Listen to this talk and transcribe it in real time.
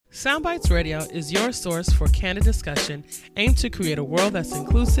Soundbites Radio is your source for candid discussion aimed to create a world that's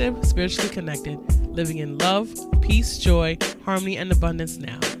inclusive, spiritually connected, living in love, peace, joy, harmony, and abundance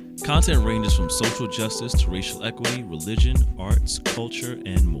now. Content ranges from social justice to racial equity, religion, arts, culture,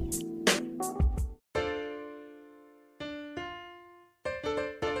 and more.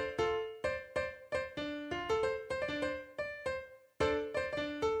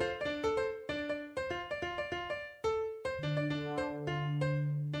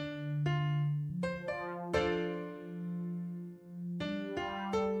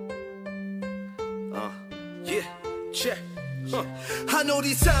 I know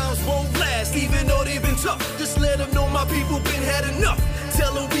these times won't last, even though they've been tough. Just let them know my people been had enough.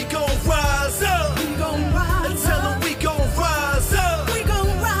 Tell them we gon' rise up. We gon' rise Tell them we gon' rise up. We gon'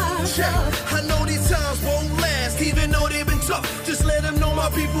 rise up. I know these times won't last, even though they've been tough. Just let them know my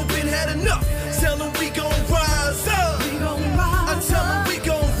people been had enough. Tell them we gon' rise up. We gon' rise Tell them we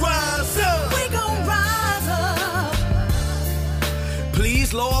gon' rise up. We gon' rise up.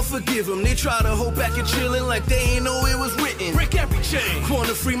 Please, Lord, forgive them. They try to hold back and chillin' like they ain't know it was written. Break every chain.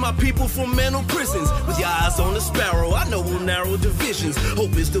 Wanna free my people from mental prisons. With your eyes on the sparrow, I know we'll narrow divisions.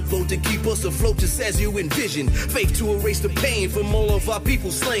 Hope is the boat to keep us afloat just as you envision. Faith to erase the pain from all of our people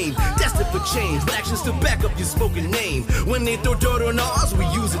slain. Destined for change, with actions to back up your spoken name. When they throw dirt on ours, we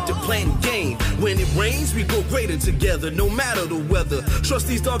use it to plan and gain. When it rains, we grow greater together, no matter the weather. Trust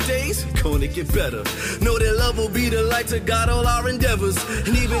these dark days, gonna get better. Know that love will be the light to guide all our endeavors.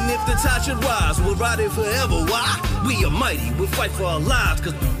 And even if the tide should rise, we'll ride it forever. Why? We are mighty, we'll fight for our lives,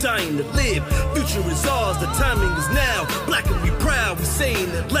 cause we're dying to live. Future is ours, the timing is now. Black and we proud, we saying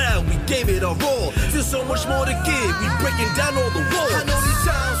it loud. We gave it our all, there's so much more to give. We breaking down all the walls. I know these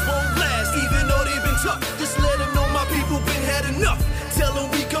times won't last, even though they've been tough. Just let them know my people been had enough. Tell them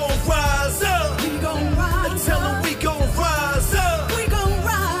we gon' rise up. We gon' rise Tell them we gon' rise up. We gon'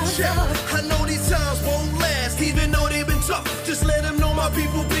 rise up. I know these times won't last, even though they've been tough. Just let them know my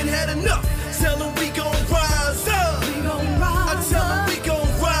people been had enough. Tell them we gon' rise up. We gon' rise Tell them we gon'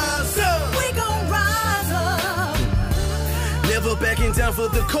 rise up. We gon' rise up. Never backing down for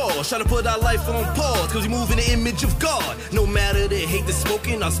the cause. Trying to put our life on pause, cause we move in the image of God. No matter the hate that's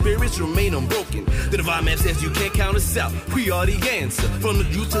spoken, our spirits remain unbroken. The divine map says you can't count us out. We are the answer. From the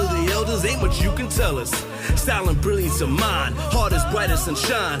youth to the elders, ain't much you can tell us. Style and brilliance of mind, heart is bright as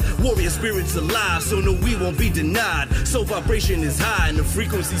sunshine. Warrior spirits alive, so no, we won't be denied. So vibration is high and the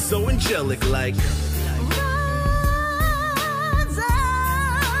frequency so angelic, like rise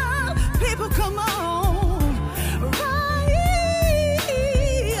up, people come on.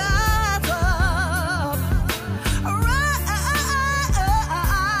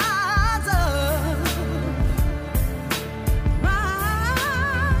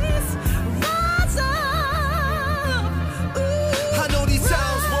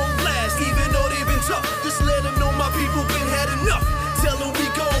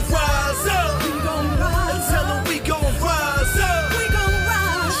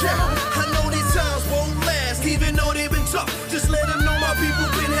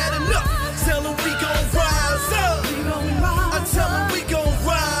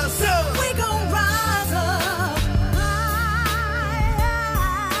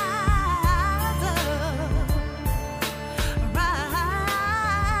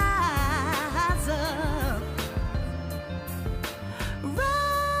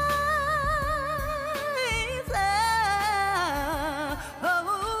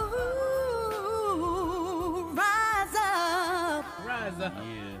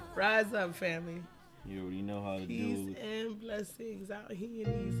 Rise up, family. You already know how to Peace do it. and blessings out here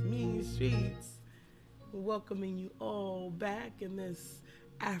in these mean streets. We're welcoming you all back in this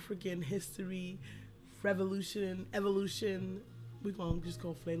African history, revolution, evolution. We're going to just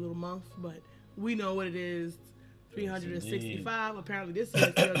go for a little month, but we know what it is. 365. Apparently this year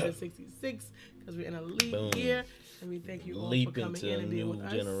is 366 because we're in a leap year. And we thank you all for coming in and being with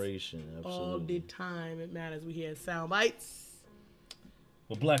us. Generation. Absolutely. All the time it matters. We hear Soundbites.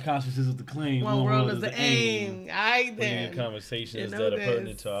 Well, Black consciousness is the claim. One world is the aim. Aight then. Conversations that are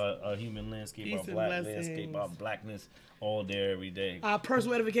pertinent to our human landscape, Peace our black landscape, our blackness, all there every day. Our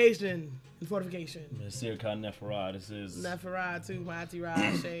personal edification and fortification. Sir Khan Neferah. This is Neferah too, Mighty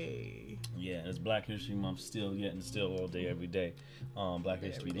Rashe. Yeah, it's Black History Month still, yet and still all day, every day. Black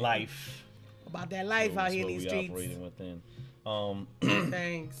History Life. About that life out here in these streets. Operating within.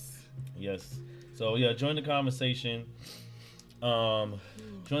 Thanks. Yes. So yeah, join the conversation.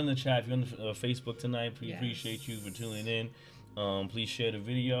 Join the chat if you're on Facebook tonight. We appreciate you for tuning in. Please share the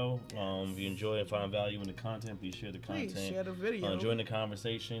video. If you enjoy and find value in the content, please share the content. Please share the video. Join the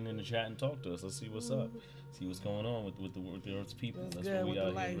conversation in the chat and talk to us. Let's see what's up. See what's going on with the Earth's people. That's That's good what we with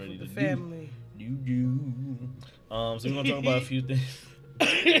out the here life, ready with to the family. do. So we're gonna talk about a few things.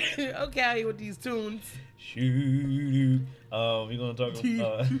 Okay, out here with these tunes. Shoot. We're gonna talk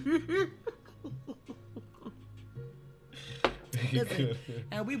about. Listen,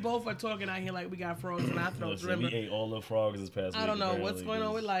 and we both are talking out here like we got frogs in our throats. Listen, we Remember, ate all the frogs this past week. I don't know apparently, what's going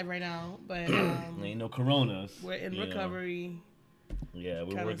on with life right now, but ain't no coronas. we're in you know. recovery. Yeah, we're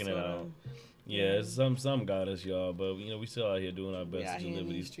kinda, working it sorta. out. Yeah, some got us, y'all, but we still out here doing our We best out to here in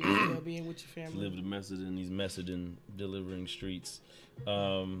deliver these these, streets, still being with your to family. live the message in these messaging delivering streets.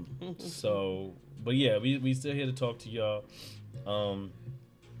 So, but yeah, we still here to talk to y'all.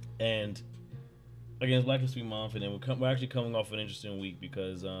 And again, it's Black History Month, and then we're actually coming off an interesting week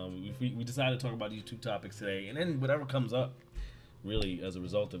because we decided to talk about these two topics today, and then whatever comes up, really, as a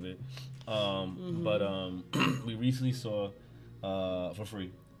result of it. But we recently saw for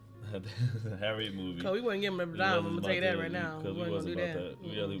free the Harriet movie. Cause we wouldn't give them a dime. I'm gonna tell you that right now. We wasn't gonna do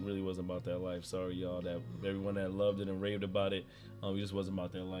that. We really wasn't about that life. Sorry, y'all. That everyone that loved it and raved about it, we just wasn't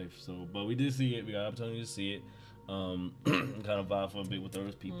about that life. So, but we did see it. We got an opportunity to see it. Kind of vibe for a bit with the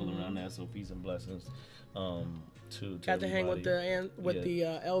Earth people around that. So peace and blessings. To Got to hang with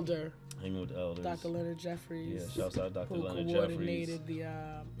the elder, hanging with the elders. Dr. Leonard Jeffries. Yeah, shouts out Dr. Who Leonard Jeffries. coordinated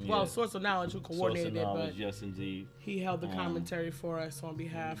the source of knowledge, who coordinated Source of knowledge, it, yes, indeed. but he held the commentary for us on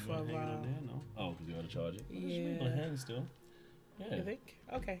behalf of. Oh, because you got to charge it. Yeah. Go ahead still. Yeah. You think?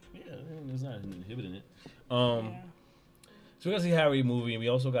 Okay. Yeah, there's not inhibiting it. Yeah. So we got to see Harriet movie, and we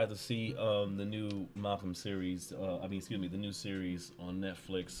also got to see the new Malcolm series. The new series on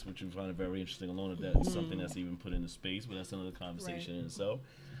Netflix, which we find very interesting. Alone, if that's something that's even put into space, but that's another conversation in itself.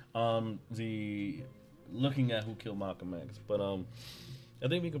 The looking at who killed Malcolm X, but I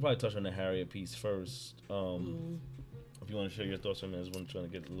think we could probably touch on the Harriet piece first. If you want to share your thoughts on that, I just want to try to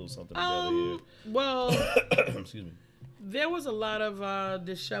get a little something together here. Well, Excuse me. there was a lot of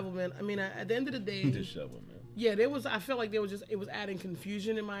dishevelment. I mean, at the end of the day, Dishevelment. yeah, there was. I felt like it was adding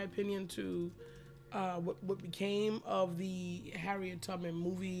confusion, in my opinion, to what became of the Harriet Tubman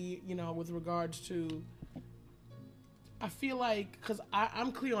movie. With regards to, I feel like because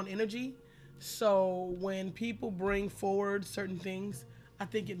I'm clear on energy, so when people bring forward certain things, I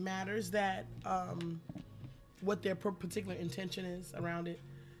think it matters that what their particular intention is around it.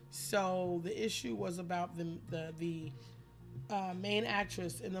 So the issue was about the main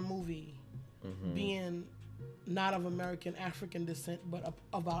actress in the movie being not of African descent, but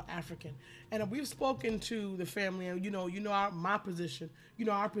about African. And we've spoken to the family, and our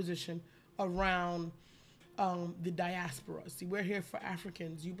position around the diaspora. See, we're here for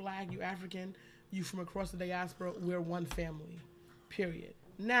Africans. You Black, you African, you from across the diaspora. We're one family. Period.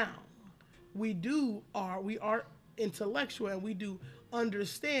 Now, we are intellectual, and we do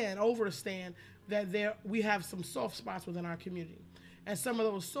overstand that we have some soft spots within our community, and some of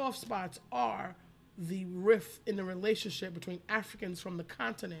those soft spots are the rift in the relationship between Africans from the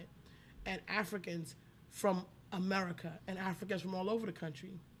continent and Africans from America and Africans from all over the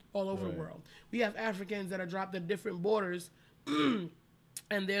country, all over the world. We have Africans that are dropped at different borders and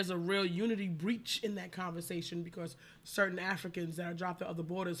there's a real unity breach in that conversation because certain Africans that are dropped at other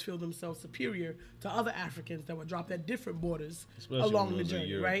borders feel themselves superior to other Africans that were dropped at different borders along the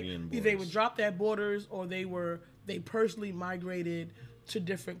journey, right? Either they were dropped at borders or they personally migrated to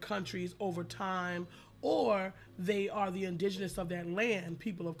different countries over time, or they are the indigenous of that land,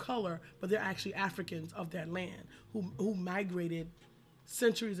 people of color, but they're actually Africans of that land who migrated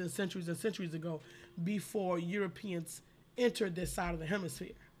centuries and centuries and centuries ago before Europeans entered this side of the hemisphere.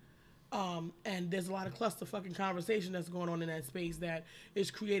 And there's a lot of clusterfucking conversation that's going on in that space that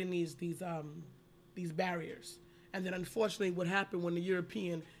is creating these barriers. And then unfortunately what happened when the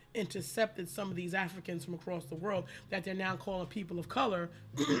European intercepted some of these Africans from across the world that they're now calling people of color,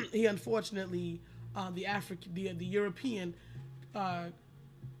 he unfortunately, the European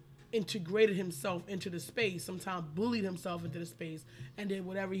integrated himself into the space, sometimes bullied himself into the space, and did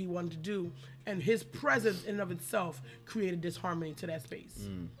whatever he wanted to do. And his presence in and of itself created disharmony to that space.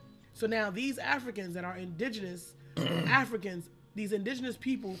 So now these Africans that are indigenous Africans, these indigenous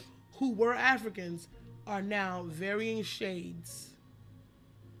people who were Africans are now varying shades,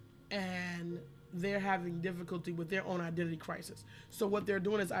 and they're having difficulty with their own identity crisis. So what they're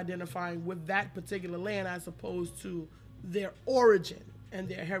doing is identifying with that particular land as opposed to their origin and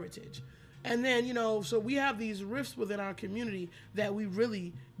their heritage. And then, so we have these rifts within our community that we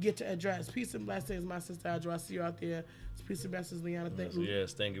really get to address. Peace and blessings, my sister Adra. I see you out there. Peace and blessings, Leanna.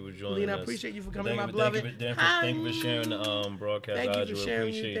 Yes, thank you for joining Lena, us. I appreciate you for coming, my beloved. Thank you for sharing the broadcast. Thank you for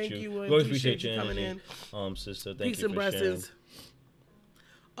sharing. Thank you. We always appreciate you your coming energy. in. Sister, thank Peace you and for blessings.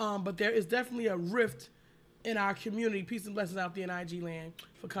 sharing. But there is definitely a rift in our community. Peace and blessings out there in IG land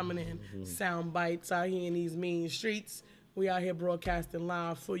for coming in. Sound bites out here in these mean streets. We out here broadcasting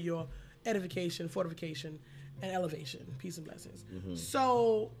live for your edification, fortification, and elevation. Peace and blessings.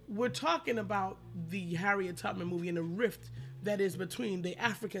 So we're talking about the Harriet Tubman movie and the rift that is between the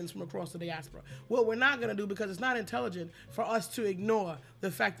Africans from across the diaspora. What we're not going to do, because it's not intelligent for us to ignore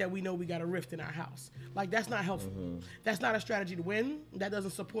the fact that we know we got a rift in our house. Like, that's not helpful. That's not a strategy to win. That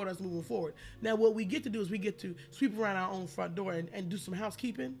doesn't support us moving forward. Now, what we get to do is we get to sweep around our own front door and do some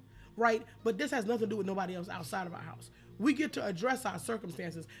housekeeping, right? But this has nothing to do with nobody else outside of our house. We get to address our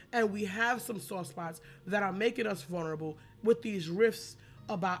circumstances, and we have some soft spots that are making us vulnerable with these rifts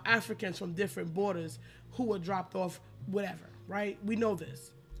about Africans from different borders who were dropped off, whatever, right? We know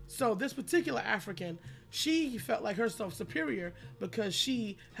this. So this particular African, she felt like herself superior because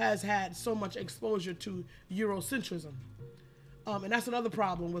she has had so much exposure to Eurocentrism. And that's another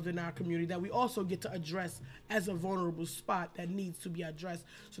problem within our community that we also get to address as a vulnerable spot that needs to be addressed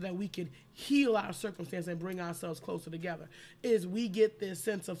so that we can heal our circumstance and bring ourselves closer together. Is we get this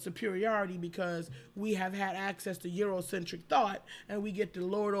sense of superiority because we have had access to Eurocentric thought, and we get to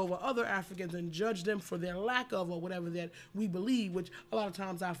lord over other Africans and judge them for their lack of or whatever that we believe, which a lot of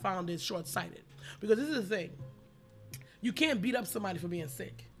times I found is short-sighted. Because this is the thing. You can't beat up somebody for being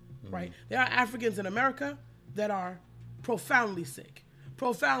sick, right? There are Africans in America that are profoundly sick,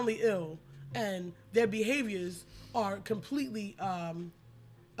 profoundly ill, and their behaviors are completely,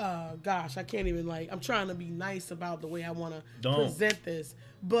 gosh, I can't even, I'm trying to be nice about the way I want to present this,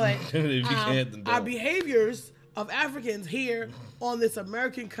 but our behaviors of Africans here on this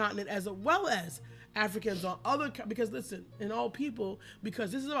American continent, as well as Africans on other, because listen, in all people,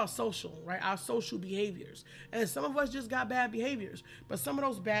 because this is about social, right? Our social behaviors. And some of us just got bad behaviors, but some of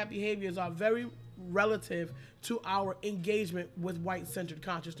those bad behaviors are very relative to our engagement with white-centered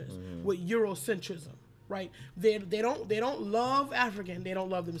consciousness, with Eurocentrism, right? They don't love African, they don't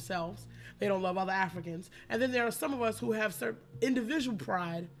love themselves, they don't love other Africans. And then there are some of us who have certain individual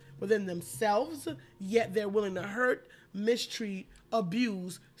pride within themselves, yet they're willing to hurt, mistreat,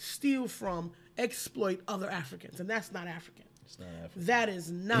 abuse, steal from, exploit other Africans. And that's not African. It's not African. That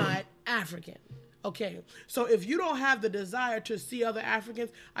is not African. Okay, so if you don't have the desire to see other Africans,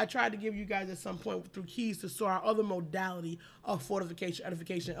 I tried to give you guys at some point through keys to saw our other modality of fortification,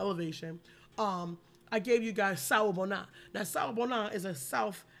 edification, elevation. I gave you guys Sawubona. Now, Sawubona is a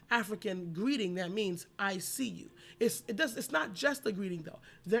South African greeting that means I see you. It's not just a greeting though.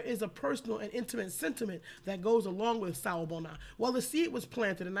 There is a personal and intimate sentiment that goes along with Sawubona. Well, the seed was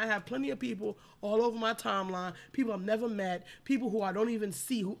planted, and I have plenty of people all over my timeline, people I've never met, people who I don't even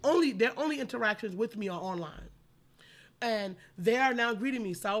see, their only interactions with me are online. And they are now greeting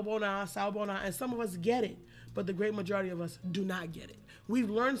me, Sawubona, Sawubona, and some of us get it, but the great majority of us do not get it.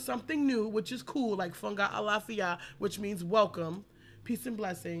 We've learned something new, which is cool, like Funga Alafia, which means welcome, peace and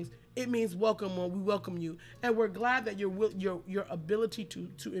blessings. It means welcome when we welcome you. And we're glad that your ability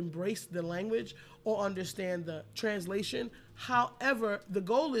to embrace the language or understand the translation. However, the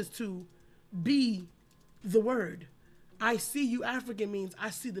goal is to be the word. I see you African means I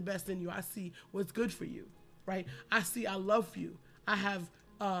see the best in you. I see what's good for you, right? I see I love you. I have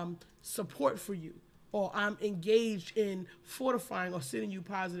support for you. Or I'm engaged in fortifying or sending you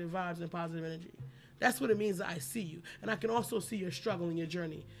positive vibes and positive energy. That's what it means that I see you. And I can also see your struggle in your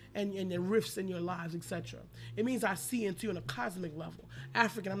journey and the rifts in your lives, etc. It means I see into you on a cosmic level.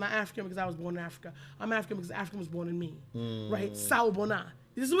 African, I'm not African because I was born in Africa. I'm African because African was born in me, right? Sawubona.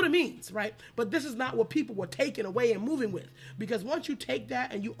 This is what it means, right? But this is not what people were taking away and moving with. Because once you take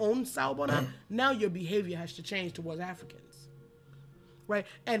that and you own Sawubona, now your behavior has to change towards Africans, right?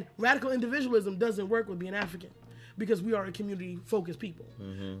 And radical individualism doesn't work with being African, because we are a community-focused people.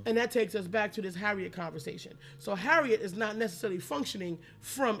 And that takes us back to this Harriet conversation. So Harriet is not necessarily functioning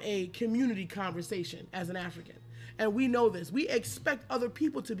from a community conversation as an African. And we know this. We expect other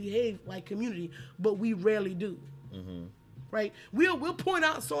people to behave like community, but we rarely do. Right? We'll point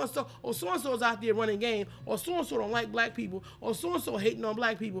out so-and-so, or so-and-so is out there running game, or so-and-so don't like black people, or so-and-so hating on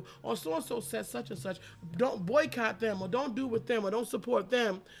black people, or so-and-so says such and such. Don't boycott them, or don't do with them, or don't support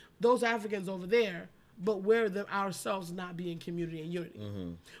them, those Africans over there. But we're ourselves not being community and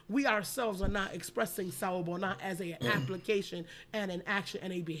unity. We ourselves are not expressing Sawubona as an application and an action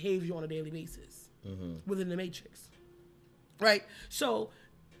and a behavior on a daily basis within the matrix, right? So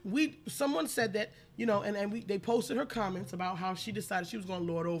someone said that, they posted her comments about how she decided she was going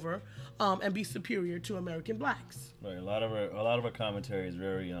to lord over and be superior to American blacks. Right, a lot of her commentary is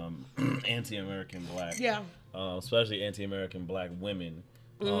very anti-American black. Yeah. Especially anti-American black women.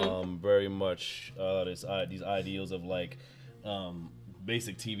 Very much these ideals of like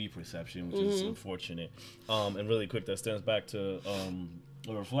basic TV perception, which is unfortunate. And really quick, that stems back to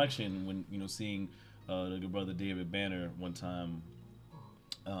a reflection when seeing the good brother David Banner one time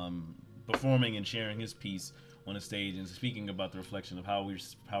performing and sharing his piece on a stage and speaking about the reflection of how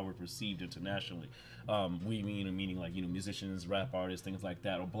we're perceived internationally. Meaning like musicians, rap artists, things like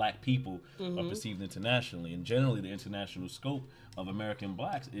that, or black people are perceived internationally. And generally, the international scope of American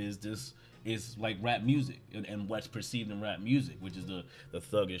blacks is like rap music and what's perceived in rap music, which is the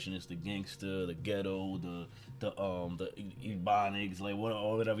thuggishness, the gangster, the ghetto, the ebonics, like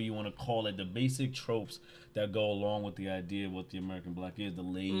whatever you want to call it, the basic tropes that go along with the idea of what the American black is, the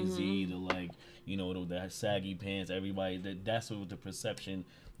lazy, the like, the saggy pants, everybody. That's what the perception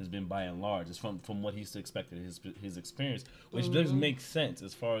has been by and large. It's from what he's expected, his experience, which does make sense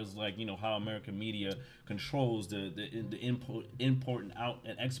as far as like how American media controls the import and out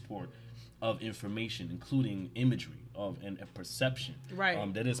and export of information, including imagery and perception.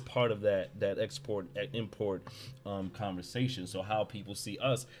 Right. That is part of that export import conversation. So how people see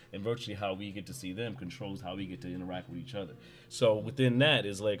us and virtually how we get to see them controls how we get to interact with each other. So within that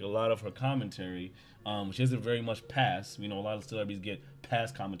is like a lot of her commentary, which isn't very much past. A lot of celebrities get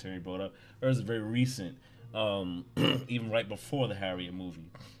past commentary brought up. Hers is very recent, even right before the Harriet movie.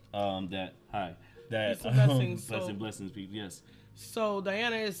 Blessings, people. Yes. So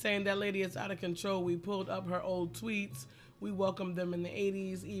Diana is saying that lady is out of control. We pulled up her old tweets. We welcomed them in the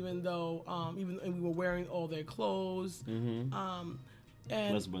 80s, even we were wearing all their clothes. And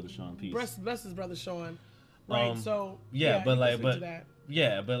bless Brother Sean, peace. Bless his brother Sean. Right. And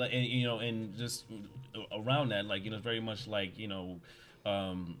just around that, like very much like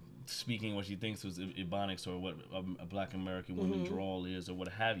speaking what she thinks was ebonics or what a black American woman drawl is or what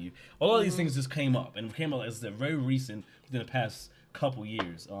have you. All of these things just came up, and came up as very recent within the past couple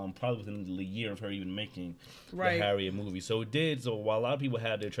years, probably within the year of her even making the Harriet movie. So while a lot of people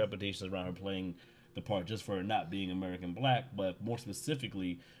had their trepidations around her playing the part just for her not being American black, but more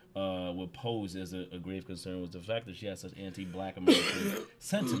specifically what posed as a grave concern was the fact that she has such anti-black American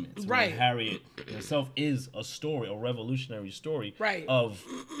sentiments. Right. Harriet herself is a revolutionary story of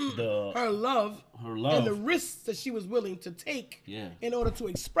her love and the risks that she was willing to take in order to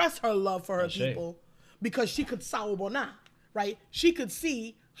express her love for her people, because she could sawubona, right? She could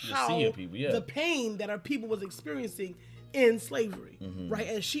see how the pain that her people was experiencing in slavery, right?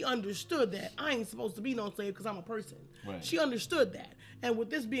 And she understood that I ain't supposed to be no slave because I'm a person. Right. She understood that. And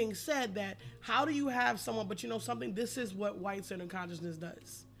with this being said, that how do you have someone, but something, this is what white-centered consciousness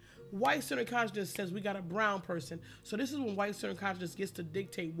does. White-centered consciousness says we got a brown person. So this is when white-centered consciousness gets to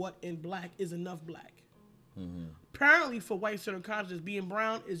dictate what in black is enough black. Apparently for white-centered consciousness, being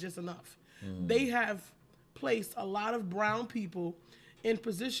brown is just enough. They have placed a lot of brown people in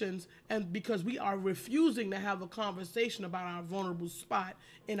positions, and because we are refusing to have a conversation about our vulnerable spot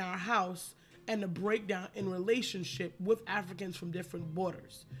in our house and the breakdown in relationship with Africans from different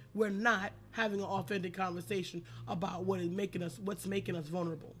borders. We're not having an authentic conversation about what's making us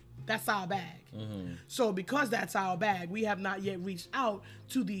vulnerable. That's our bag. So because that's our bag, we have not yet reached out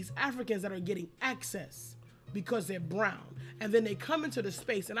to these Africans that are getting access because they're brown. And then they come into the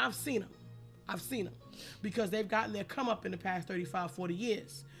space, and I've seen them because they've gotten their come up in the past 35, 40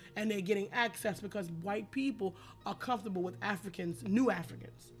 years. And they're getting access because white people are comfortable with new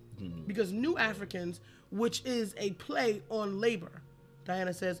Africans. Because new Africans, which is a play on labor.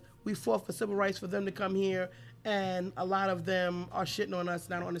 Diana says, we fought for civil rights for them to come here, and a lot of them are shitting on us,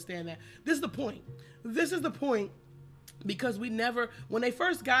 and I don't understand that. This is the point. Because when they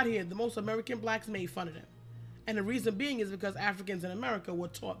first got here, the most American blacks made fun of them. And the reason being is because Africans in America were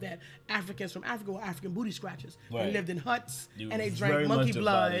taught that Africans from Africa were African booty scratchers. Right. They lived in huts and they drank monkey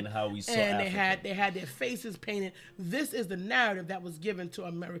blood, and they had their faces painted. This is the narrative that was given to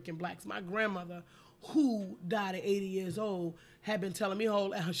American blacks. My grandmother, who died at 80 years old, had been telling me,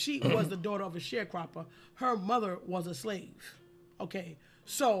 she was the daughter of a sharecropper. Her mother was a slave. Okay,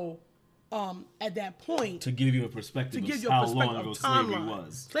 so at that point, to give you a perspective of how long ago slavery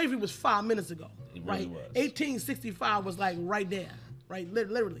was. Slavery was 5 minutes ago. It really was. 1865 was like right there, right,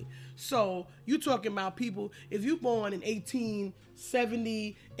 literally. So you talking about people, if you born in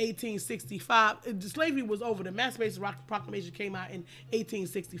 1870, 1865, slavery was over. The Emancipation Proclamation came out in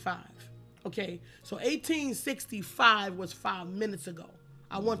 1865. Okay, so 1865 was 5 minutes ago.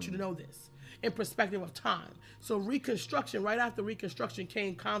 I want you to know this. in perspective of time. So Reconstruction, right after Reconstruction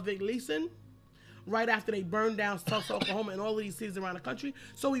came convict leasing, right after they burned down Tulsa, Oklahoma, and all of these cities around the country.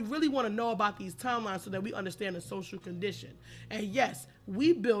 So we really want to know about these timelines so that we understand the social condition. And yes,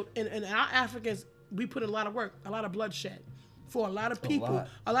 we built, and our Africans, we put in a lot of work, a lot of bloodshed for a lot of people.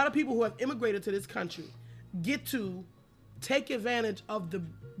 A lot of people who have immigrated to this country get to take advantage of the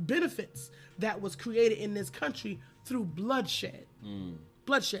benefits that was created in this country through bloodshed.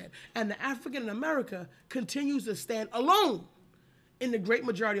 Bloodshed. And the African in America continues to stand alone in the great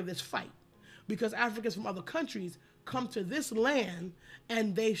majority of this fight. Because Africans from other countries come to this land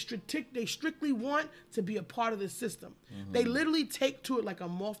and they strictly want to be a part of this system. They literally take to it like a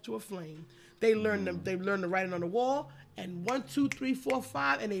moth to a flame. They learn the writing on the wall, and 1, 2, 3, 4,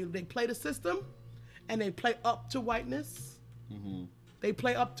 5, and they play the system, and they play up to whiteness. They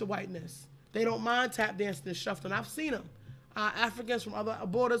play up to whiteness. They don't mind tap dancing and shuffling. I've seen them. Africans from other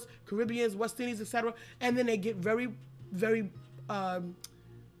borders, Caribbeans, West Indies, etc. And then they get very, very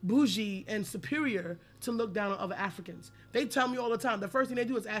bougie and superior to look down on other Africans. They tell me all the time, the first thing they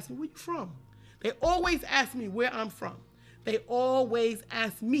do is ask me, where you from? They always ask me where I'm from. They always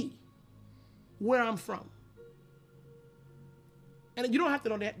ask me where I'm from. And you don't have to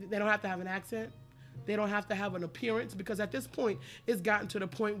know that. They don't have to have an accent. They don't have to have an appearance, because at this point, it's gotten to the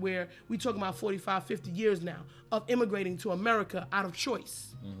point where we talking about 45, 50 years now of immigrating to America out of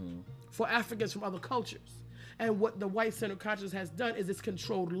choice for Africans from other cultures. And what the white center consciousness has done is it's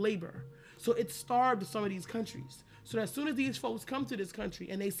controlled labor. So it starved some of these countries. So as soon as these folks come to this country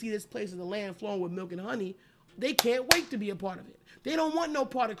and they see this place as a land flowing with milk and honey, they can't wait to be a part of it. They don't want no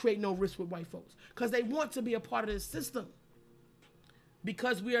part of creating no risk with white folks, because they want to be a part of this system.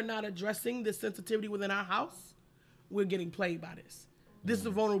 Because we are not addressing the sensitivity within our house, we're getting played by this. This is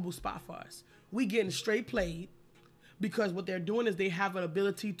a vulnerable spot for us. We getting straight played because what they're doing is they have an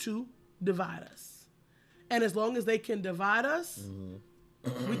ability to divide us. And as long as they can divide us,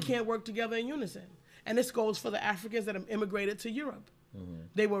 we can't work together in unison. And this goes for the Africans that have immigrated to Europe.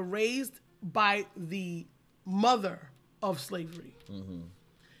 They were raised by the mother of slavery.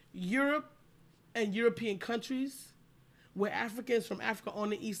 Europe and European countries, where Africans from Africa on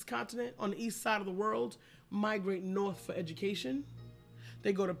the east continent, on the east side of the world, migrate north for education.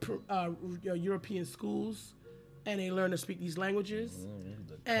 They go to European schools, and they learn to speak these languages.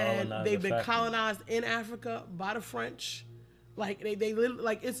 And they've been colonized in Africa by the French. Like they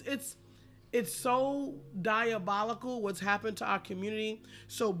like it's so diabolical what's happened to our community.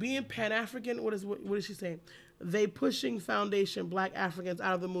 So being Pan-African, what is she saying? They pushing foundation Black Africans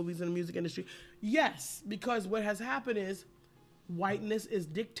out of the movies and the music industry. Yes, because what has happened is whiteness is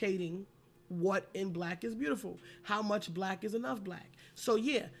dictating what in Black is beautiful. How much Black is enough Black. So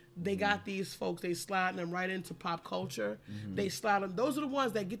yeah, they got these folks, they sliding them right into pop culture. They slide them. Those are the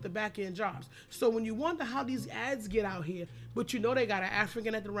ones that get the back end jobs. So when you wonder how these ads get out here, but you know they got an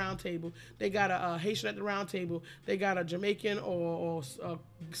African at the round table, they got a Haitian at the round table, they got a Jamaican or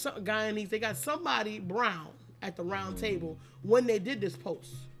Guyanese, they got somebody brown at the round table when they did this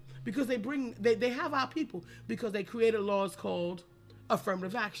post. Because they have our people, because they created laws called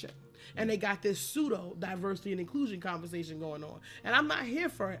affirmative action. And they got this pseudo diversity and inclusion conversation going on. And I'm not here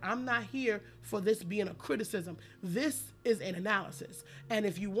for it. I'm not here for this being a criticism. This is an analysis. And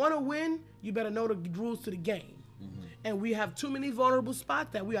if you want to win, you better know the rules to the game. And we have too many vulnerable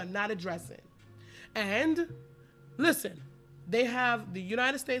spots that we are not addressing. And listen, they have the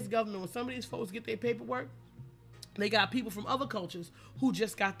United States government, when some of these folks get their paperwork, they got people from other cultures who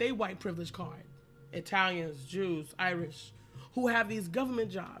just got their white privilege card. Italians, Jews, Irish, who have these government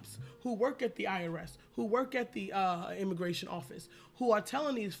jobs, who work at the IRS, who work at the immigration office, who are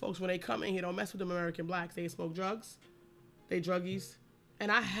telling these folks when they come in here, don't mess with them American Blacks, they smoke drugs, they druggies. And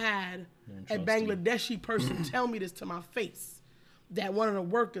I had a Bangladeshi person tell me this to my face, that one of the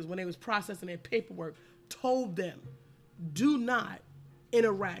workers, when they was processing their paperwork, told them, do not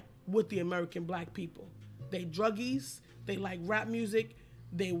interact with the American Black people. They druggies, they like rap music,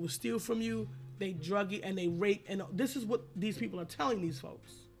 they will steal from you, they drug you, and they rape. And this is what these people are telling these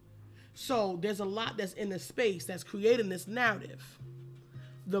folks. So there's a lot that's in the space that's creating this narrative.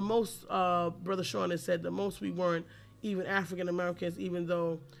 The most, Brother Sean has said, the most we weren't even African Americans, even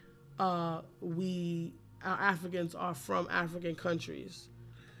though our Africans are from African countries.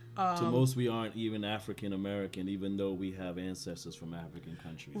 To most, we aren't even African American, even though we have ancestors from African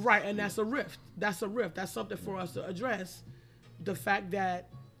countries. Right, and that's a rift. That's a rift. That's something for us to address. The fact that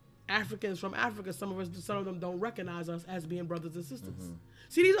Africans from Africa, some of them don't recognize us as being brothers and sisters.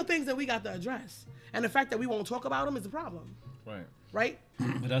 See, these are things that we got to address, and the fact that we won't talk about them is a problem. Right. Right.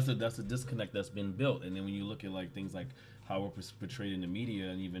 But that's a disconnect that's been built, and then when you look at like things like how we're portrayed in the media,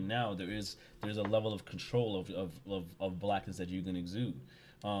 and even now there's a level of control of blackness that you can exude.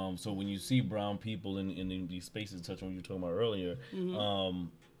 So when you see brown people in these spaces, touch on what you were talking about earlier,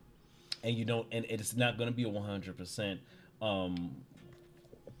 and you don't, and it's not going to be a 100%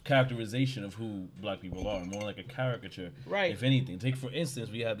 characterization of who black people are, more like a caricature. Right. If anything, take for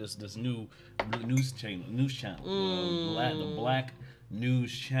instance, we have this new news channel, the Black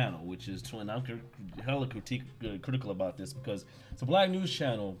News Channel, which is I'm hella critical about this because it's a black news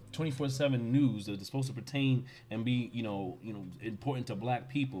channel, 24/7 news that is supposed to pertain and be important to black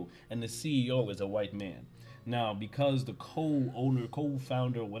people, and the CEO is a white man. Now, because the co-owner,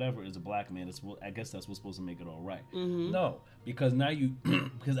 co-founder, whatever, is a black man, I guess that's what's supposed to make it all right. No, because now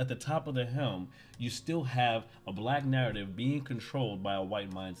because at the top of the helm, you still have a black narrative being controlled by a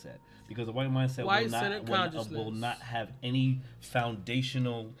white mindset. Because the white mindset will not have any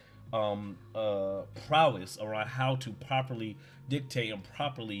foundational prowess around how to properly dictate and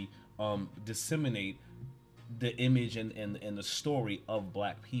properly disseminate the image and the story of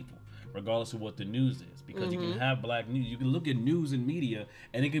black people, regardless of what the news is. Because you can have black news, you can look at news and media,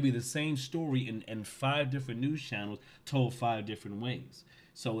 and it could be the same story in 5 different news channels told 5 different ways.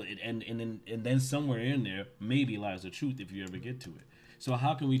 So and then somewhere in there maybe lies the truth if you ever get to it. So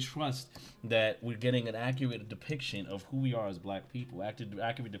how can we trust that we're getting an accurate depiction of who we are as black people,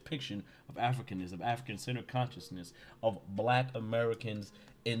 accurate depiction of Africanness, of African-centered consciousness, of black Americans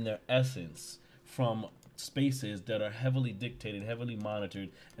in their essence, from spaces that are heavily dictated, heavily monitored,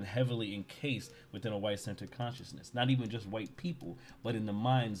 and heavily encased within a white-centered consciousness? Not even just white people, but in the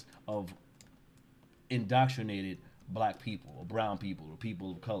minds of indoctrinated black people or brown people or people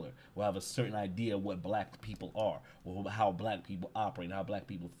of color will have a certain idea of what black people are, or how black people operate, how black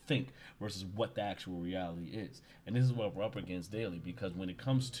people think, versus what the actual reality is. And this is what we're up against daily, because when it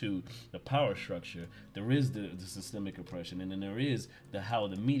comes to the power structure, there is the systemic oppression, and then there is how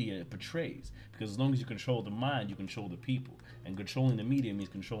the media portrays. Because as long as you control the mind, you control the people. And controlling the media means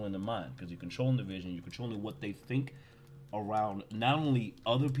controlling the mind, because you're controlling the vision, you're controlling what they think around not only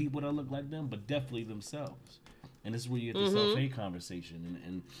other people that look like them, but definitely themselves. And this is where you get the self-hate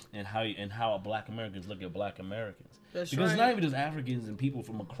conversation and how black Americans look at black Americans. That's because right. it's not even just Africans and people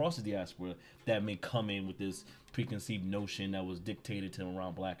from across the diaspora that may come in with this preconceived notion that was dictated to them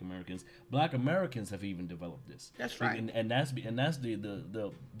around black Americans. Black Americans have even developed this. That's right. And that's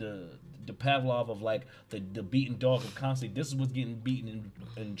the Pavlov of like the beaten dog of constantly, this is what's getting beaten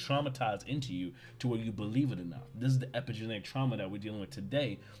and traumatized into you to where you believe it or not. This is the epigenetic trauma that we're dealing with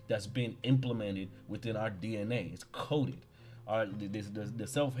today that's been implemented within our DNA. It's coded. The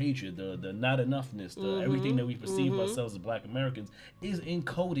self-hatred, the not enoughness, everything that we perceive ourselves as black Americans is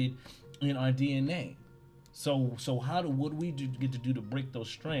encoded in our DNA. So what do we get to do to break those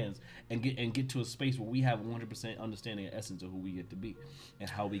strands and get to a space where we have 100% understanding and essence of who we get to be and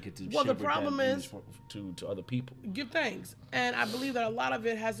how we get to Well, the problem is to other people. Give thanks, and I believe that a lot of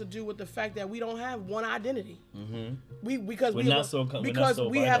it has to do with the fact that we don't have one identity. Because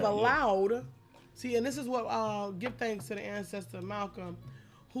we have allowed. See, and this is what give thanks to the ancestor Malcolm,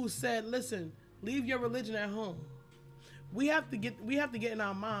 who said, "Listen, leave your religion at home. We have to get in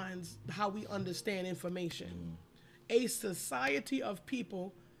our minds how we understand information. A society of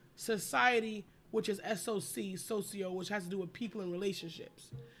people, society which is socio, which has to do with people and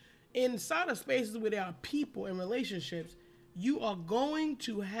relationships. Inside of spaces where there are people and relationships, you are going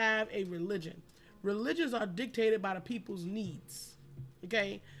to have a religion. Religions are dictated by the people's needs,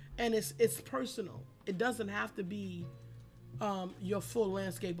 okay? And it's personal. It doesn't have to be your full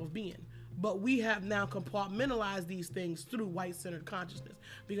landscape of being. But we have now compartmentalized these things through white-centered consciousness,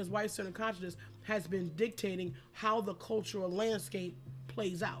 because white-centered consciousness has been dictating how the cultural landscape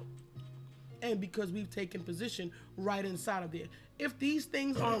plays out. And because we've taken position right inside of there. If these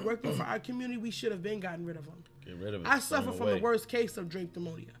things aren't working for our community, we should have been gotten rid of them. Get rid of it. I suffer from the worst case of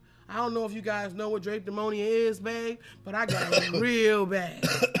drapedemonia. I don't know if you guys know what drapedemonia is, babe, but I got it real bad.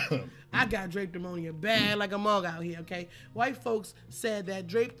 I got drapedemonia bad like a mug out here, okay? White folks said that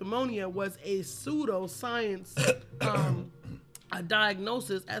drapedemonia was a pseudo-science a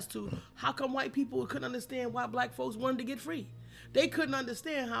diagnosis as to how come white people couldn't understand why black folks wanted to get free. They couldn't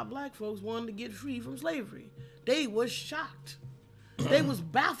understand how black folks wanted to get free from slavery. They was shocked. They was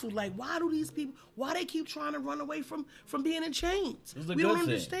baffled, like, why do these people, why they keep trying to run away from being in chains? We don't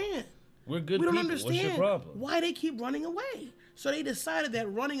understand. We're good we don't people. understand What's your problem? why they keep running away. So they decided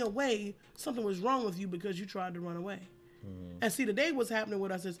that running away, something was wrong with you because you tried to run away. And see, today what's happening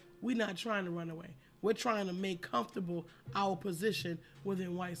with us is we're not trying to run away. We're trying to make comfortable our position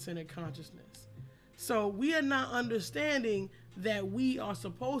within white-centered consciousness. So we are not understanding that we are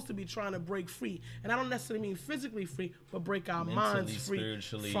supposed to be trying to break free. And I don't necessarily mean physically free, but break our minds free.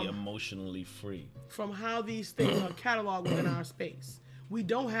 Spiritually, emotionally free. From how these things are cataloged within our space. We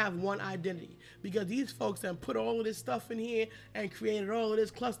don't have one identity because these folks have put all of this stuff in here and created all of this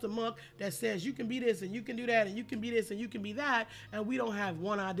cluster muck that says you can be this and you can do that and you can be this and you can be that, and we don't have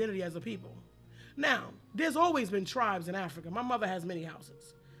one identity as a people. Now, there's always been tribes in Africa. My mother has many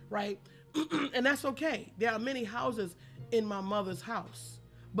houses, right? And that's okay. There are many houses in my mother's house,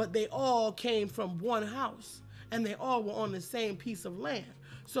 but they all came from one house and they all were on the same piece of land.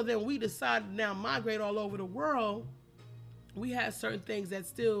 So then we decided to now migrate all over the world. We had certain things that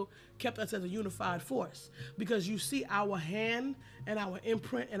still kept us as a unified force because you see our hand and our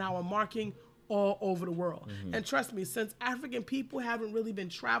imprint and our marking all over the world. And trust me, since African people haven't really been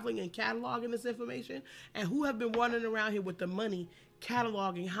traveling and cataloging this information, and who have been running around here with the money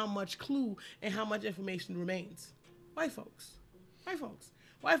cataloging how much clue and how much information remains? White folks. White folks.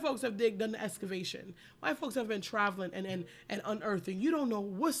 White folks have done the excavation. White folks have been traveling and unearthing. You don't know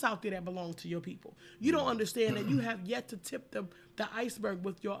what's out there that belongs to your people. You don't understand that you have yet to tip the iceberg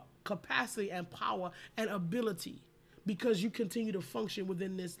with your capacity and power and ability because you continue to function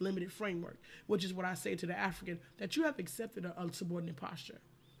within this limited framework, which is what I say to the African, that you have accepted a subordinate posture.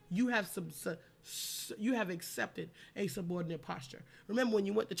 You have accepted a subordinate posture. Remember when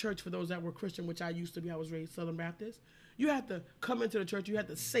you went to church, for those that were Christian, which I used to be, I was raised Southern Baptist, you had to come into the church, you had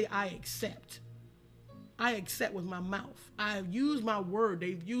to say, I accept. I accept with my mouth. I have used my word.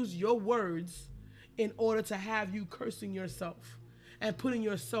 They've used your words in order to have you cursing yourself and putting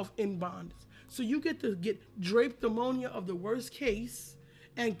yourself in bondage. So you get to get draped pneumonia of the worst case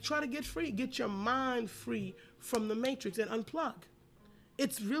and try to get free, get your mind free from the matrix and unplug.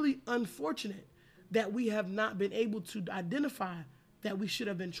 It's really unfortunate that we have not been able to identify that we should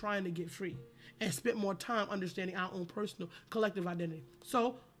have been trying to get free and spent more time understanding our own personal collective identity.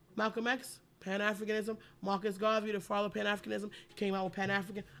 So Malcolm X, Pan-Africanism, Marcus Garvey, the father of Pan-Africanism, came out with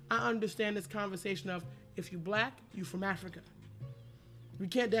Pan-African. I understand this conversation of if you black, you from Africa. We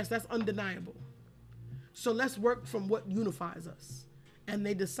can't, that's undeniable. So let's work from what unifies us. And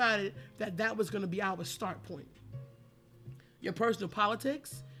they decided that that was going to be our start point. Your personal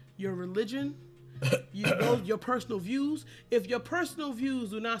politics, your religion, your personal views. If your personal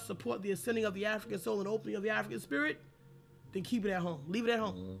views do not support the ascending of the African soul and opening of the African spirit, then keep it at home. Leave it at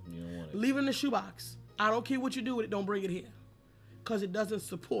home. You don't want it. Leave it in the shoebox. I don't care what you do with it. Don't bring it here. Because it doesn't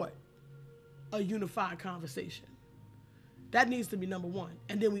support a unified conversation. That needs to be number one.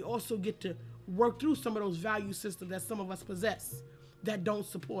 And then we also get to work through some of those value systems that some of us possess that don't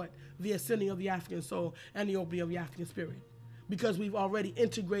support the ascending of the African soul and the opening of the African spirit. Because we've already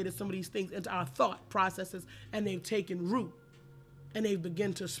integrated some of these things into our thought processes and they've taken root and they've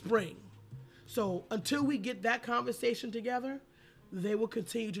begun to spring. So until we get that conversation together, they will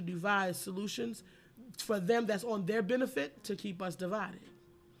continue to devise solutions for them that's on their benefit to keep us divided.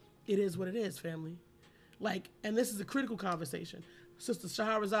 It is what it is, family. And this is a critical conversation. Sister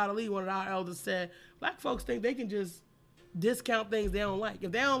Shahrazad Ali, one of our elders, said, black folks think they can just discount things they don't like.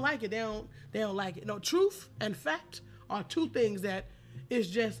 If they don't like it, they don't like it. No, truth and fact are two things that is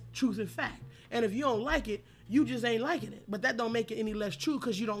just truth and fact. And if you don't like it, you just ain't liking it. But that don't make it any less true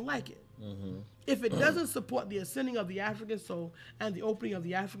because you don't like it. Mm-hmm. If it doesn't support the ascending of the African soul and the opening of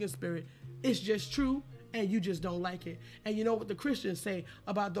the African spirit, it's just true and you just don't like it. And you know what the Christians say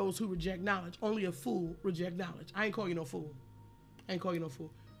about those who reject knowledge? Only a fool reject knowledge. I ain't call you no fool. I ain't call you no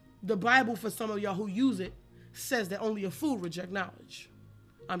fool. The Bible, for some of y'all who use it, says that only a fool reject knowledge.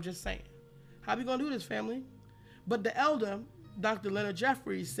 I'm just saying. How we gonna do this, family? But the elder, Dr. Leonard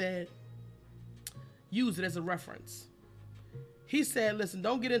Jeffries, said, use it as a reference. He said, listen,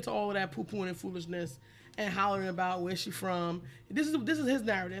 don't get into all of that poo-pooing and foolishness and hollering about where she's from. This is his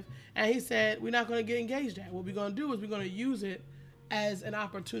narrative. And he said, we're not going to get engaged at. What we're going to do is we're going to use it as an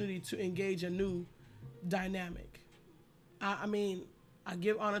opportunity to engage a new dynamic. I mean, I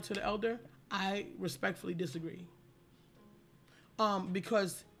give honor to the elder. I respectfully disagree.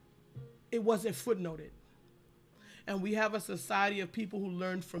 Because it wasn't footnoted. And we have a society of people who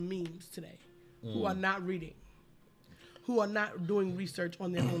learn from memes today, who are not reading, who are not doing research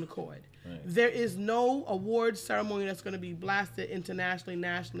on their own accord. Right. There is no award ceremony that's going to be blasted internationally,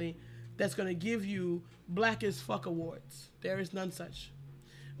 nationally, that's going to give you Black as Fuck awards. There is none such.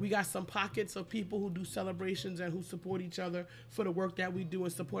 We got some pockets of people who do celebrations and who support each other for the work that we do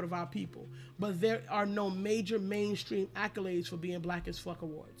in support of our people. But there are no major mainstream accolades for being Black as Fuck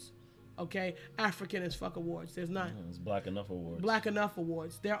awards. Okay? African as Fuck awards. There's none. It's Black Enough awards. Black Enough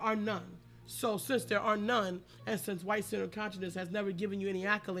awards. There are none. So since there are none, and since white-centered consciousness has never given you any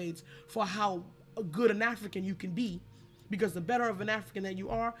accolades for how good an African you can be, because the better of an African that you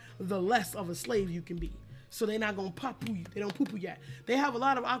are, the less of a slave you can be. So they're not gonna poo-poo you. They don't poo-poo yet. They have a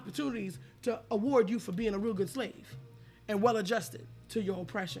lot of opportunities to award you for being a real good slave and well-adjusted to your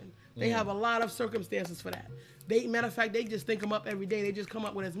oppression. They have a lot of circumstances for that. Matter of fact, they just think them up every day. They just come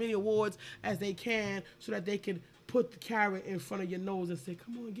up with as many awards as they can so that they can put the carrot in front of your nose and say,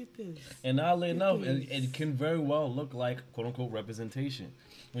 come on, get this. And oddly enough, it can very well look like quote unquote representation.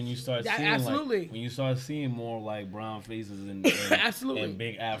 When you start seeing more like brown faces and Absolutely. and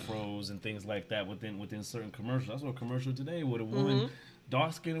big afros and things like that within certain commercials. I saw a commercial today with a woman,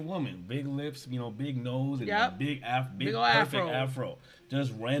 dark-skinned woman, big lips, big nose, and a big perfect afro,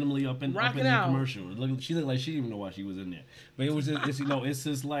 just randomly up in the commercial. She looked like she didn't even know why she was in there. But it was just, it's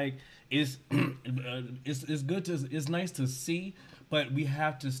just like it's good to, it's nice to see. But we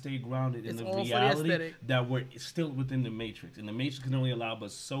have to stay grounded in the reality that we're still within the Matrix, and the Matrix can only allow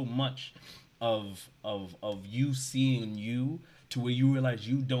us so much of you seeing you to where you realize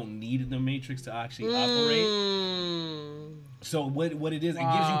you don't need the Matrix to actually operate. So what it is, it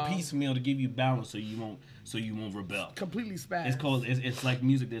gives you piecemeal to give you balance, so you won't rebel. Completely spaz. It's like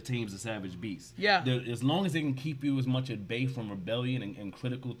music that tames the savage beast. Yeah. As long as they can keep you as much at bay from rebellion and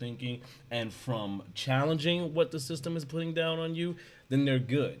critical thinking and from challenging what the system is putting down on you, then they're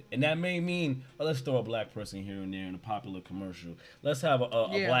good. And that may mean, let's throw a black person here and there in a popular commercial. Let's have a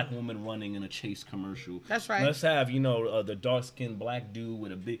black woman running in a Chase commercial. That's right. Let's have the dark-skinned black dude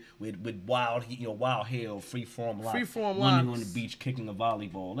with a big with wild hair, free-form locks, running on the beach kicking a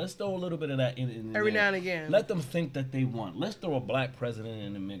volleyball. Let's throw a little bit of that in every there. now and again. Let them think that they won. Let's throw a black president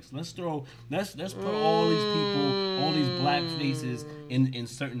in the mix. Let's put all these people, all these black faces in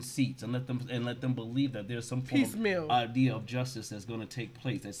certain seats, and let them believe that there's some form of idea of justice that's going to take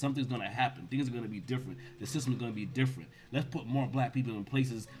place, that something's going to happen, things are going to be different, the system's going to be different. Let's put more black people in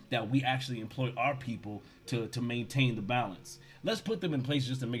places that we actually employ our people to maintain the balance. Let's put them in places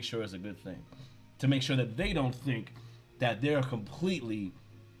just to make sure it's a good thing, to make sure that they don't think that they're completely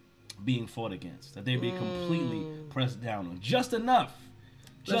being fought against, that they're being completely pressed down on, just enough.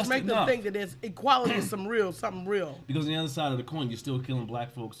 Let's make them think that there's equality is something real. Because on the other side of the coin, you're still killing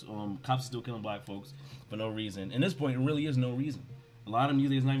black folks. Cops are still killing black folks for no reason. And at this point, it really is no reason. A lot of them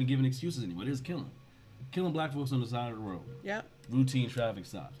usually is not even giving excuses anymore. They're just killing black folks on the side of the road. Yeah. Routine traffic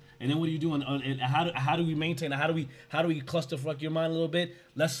stops. And then what are you doing? And how do we maintain? How do we clusterfuck your mind a little bit?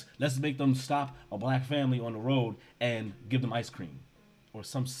 Let's make them stop a black family on the road and give them ice cream, or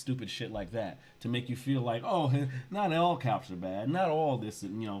some stupid shit like that, to make you feel like, oh, not all cops are bad, not all this,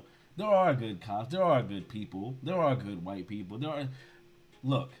 there are good cops, there are good people, there are good white people,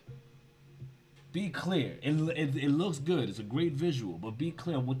 look, be clear. It looks good, it's a great visual, but be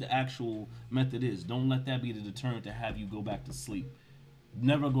clear what the actual method is. Don't let that be the deterrent to have you go back to sleep.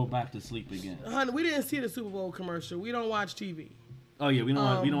 Never go back to sleep again. Honey, we didn't see the Super Bowl commercial. We don't watch TV. Oh yeah, we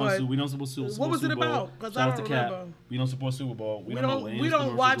don't support Super Bowl. What was it about? Because I don't remember. We don't support Super Bowl. We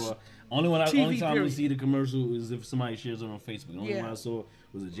don't watch. Only time we see the commercial is if somebody shares it on Facebook. The only one I saw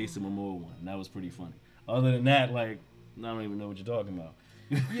was a Jason Momoa one, and that was pretty funny. Other than that, I don't even know what you're talking about.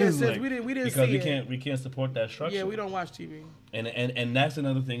 Yeah, since we didn't because see we can't support that structure. Yeah, we don't watch TV. And that's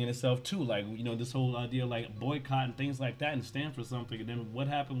another thing in itself too. This whole idea boycott and things like that and stand for something. And then what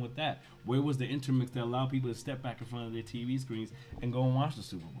happened with that? Where was the intermix that allowed people to step back in front of their TV screens and go and watch the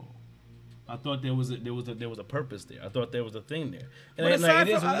Super Bowl? I thought there was a purpose there. I thought there was a thing there. And it is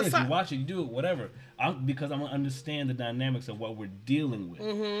what it is. You watch it, you do it, whatever. Because I'm gonna understand the dynamics of what we're dealing with.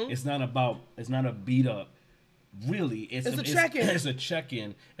 Mm-hmm. It's not a beat up. Really, it's a check-in. It's a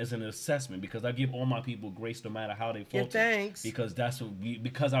check-in. It's an assessment, because I give all my people grace no matter how they falter. Give thanks. Because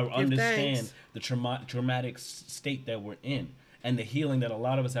I understand the traumatic state that we're in, and the healing that a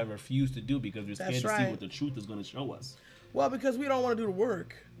lot of us have refused to do because we're scared to see what the truth is going to show us. Well, because we don't want to do the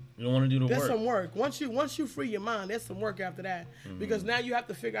work. You don't want to do the work. There's some work. Once you free your mind, there's some work after that. Mm-hmm. Because now you have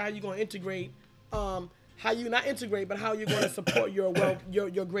to figure out how you're going to integrate. How you not integrate, but how you're going to support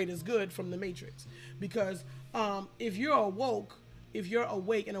your greatest good from the Matrix. Because if you're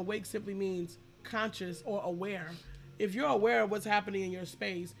awake, and awake simply means conscious or aware. If you're aware of what's happening in your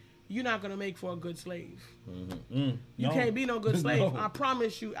space, you're not going to make for a good slave. Mm-hmm. You can't be no good slave. No. I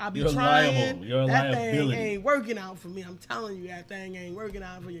promise you, I'll be trying. Liable. You're a that liability. Thing ain't working out for me. I'm telling you, that thing ain't working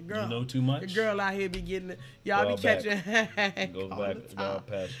out for your girl. You know too much? Your girl out here be getting it. Y'all be catching heck. Go back down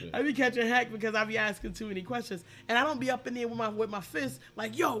past you. I be catching heck because I be asking too many questions. And I don't be up in there with my fist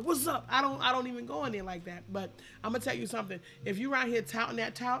like, yo, what's up? I don't even go in there like that. But I'm going to tell you something. If you're out here touting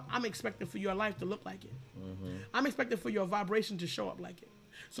that tout, I'm expecting for your life to look like it. Mm-hmm. I'm expecting for your vibration to show up like it.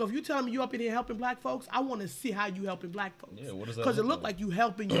 So if you telling me you up in here helping black folks, I want to see how you helping black folks. Yeah, what does that Because it look like you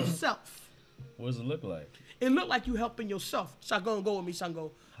helping yourself. What does it look like? It looked like you helping yourself. Shotgun, go with me,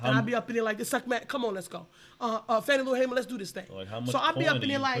 Shango. And I'll be up in there like this. Suck man, come on, let's go. Fannie Lou Hamer, let's do this thing. Like how much so I'll be up in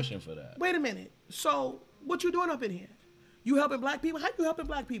there like, pushing for that? Wait a minute. So what you doing up in here? You helping black people? How you helping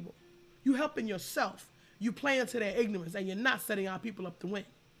black people? You helping yourself. You playing to their ignorance, and you're not setting our people up to win.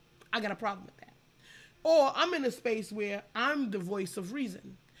 I got a problem with that. Or I'm in a space where I'm the voice of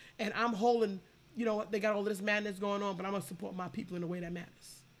reason, and I'm holding, you know, they got all this madness going on, but I'm going to support my people in a way that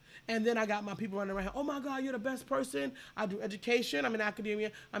matters. And then I got my people running around, oh my God, you're the best person. I do education, I'm in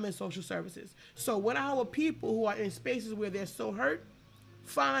academia, I'm in social services. So when our people who are in spaces where they're so hurt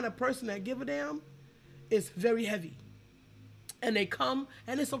find a person that give a damn, it's very heavy. And they come,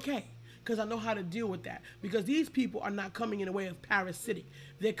 and it's okay, because I know how to deal with that. Because these people are not coming in a way of parasitic.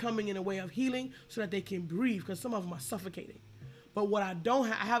 They're coming in a way of healing so that they can breathe, because some of them are suffocating. But what I don't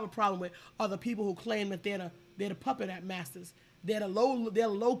I have a problem with are the people who claim that they're the puppet at masters. They're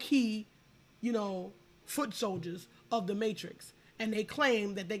low key, you know, foot soldiers of the Matrix. And they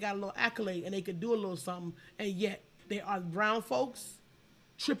claim that they got a little accolade and they could do a little something, and yet they are brown folks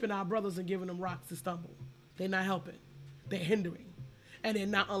tripping our brothers and giving them rocks to stumble. They're not helping. They're hindering. And they're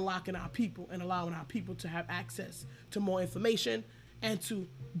not unlocking our people and allowing our people to have access to more information and to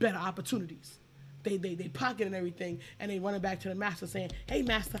better opportunities. They pocketing everything, and they running back to the master saying, hey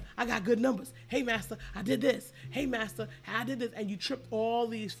master, I got good numbers. Hey master, I did this. Hey master, I did this. And you tripped all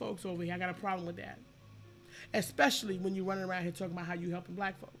these folks over here. I got a problem with that. Especially when you're running around here talking about how you helping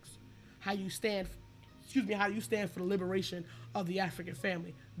black folks. How you stand for the liberation of the African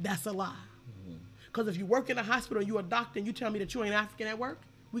family. That's a lie. Because if you work in a hospital and you're a doctor and you tell me that you ain't African at work,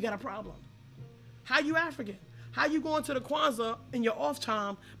 we got a problem. How you African? How you going to the Kwanzaa in your off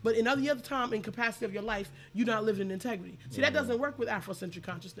time, but in the other time in capacity of your life, you're not living in integrity? See, that doesn't work with Afrocentric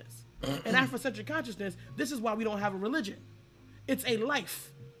consciousness. In Afrocentric consciousness, this is why we don't have a religion. It's a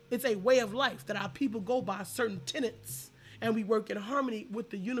life. It's a way of life that our people go by certain tenets, and we work in harmony with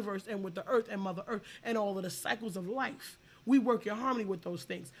the universe and with the earth and Mother Earth and all of the cycles of life. We work in harmony with those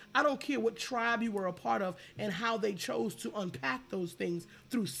things. I don't care what tribe you were a part of and how they chose to unpack those things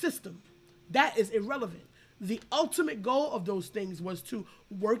through system. That is irrelevant. The ultimate goal of those things was to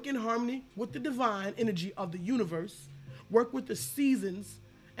work in harmony with the divine energy of the universe, work with the seasons,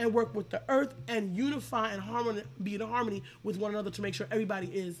 and work with the earth, and unify and be in harmony with one another to make sure everybody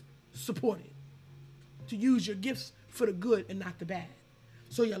is supported. To use your gifts for the good and not the bad.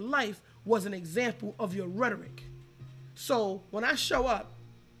 So your life was an example of your rhetoric. So when I show up,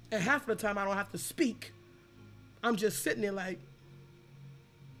 and half of the time I don't have to speak, I'm just sitting there like,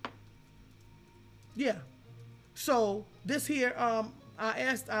 yeah. So this here, I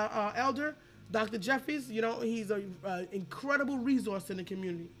asked our elder, Dr. Jeffries, you know, he's an incredible resource in the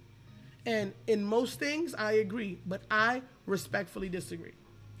community. And in most things, I agree, but I respectfully disagree.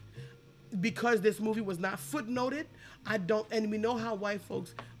 Because this movie was not footnoted, and we know how white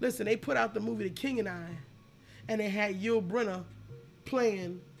folks, listen, they put out the movie The King and I, and they had Yul Brynner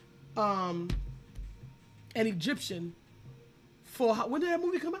playing an Egyptian for, when did that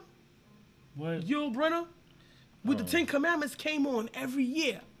movie come out? What? Yul Brynner with the Ten Commandments came on every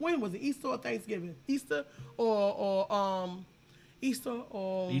year. When was it? Easter or Thanksgiving? Easter or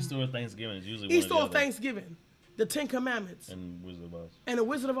Thanksgiving is usually Easter one or Thanksgiving. The Ten Commandments. And Wizard of Oz. And the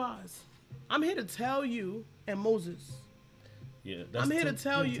Wizard of Oz. I'm here to tell you, and Moses. Yeah, I'm here to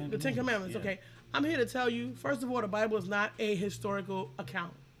tell you the Ten Commandments. Yeah. Okay, I'm here to tell you. First of all, the Bible is not a historical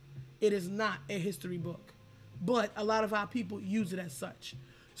account. It is not a history book, but a lot of our people use it as such.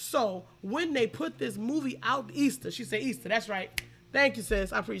 So when they put this movie out Easter, she said Easter. That's right. Thank you,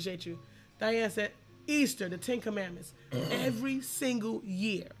 sis. I appreciate you. Diane said Easter, the Ten Commandments. Every single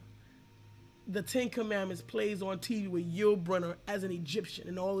year, the Ten Commandments plays on TV with Yul Brynner as an Egyptian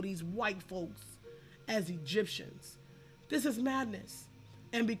and all of these white folks as Egyptians. This is madness.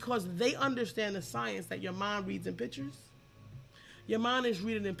 And because they understand the science that your mind reads in pictures, your mind is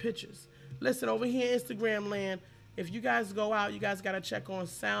reading in pictures. Listen, over here in Instagram land, if you guys go out, you guys got to check on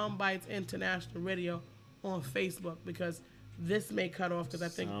Soundbites International Radio on Facebook, because this may cut off because I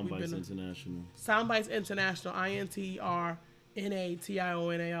think we've been... International. Soundbites International,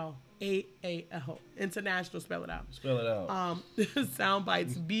 INTERNATIONAL, AAL. International, spell it out. Spell it out.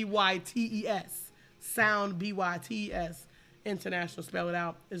 Soundbites, BYTES. Sound, BYTES. International, spell it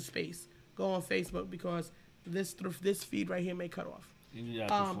out, is space. Go on Facebook, because this feed right here may cut off.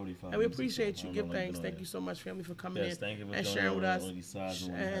 And we appreciate you. Give thanks. Thank you so much, family, for coming in and sharing with us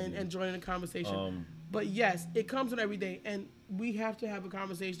and joining the conversation. But yes, it comes on every day, and we have to have a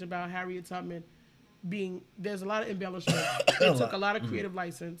conversation about Harriet Tubman being. There's a lot of embellishment. It took a lot of creative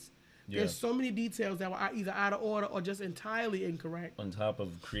license. Yeah. There's so many details that were either out of order or just entirely incorrect. On top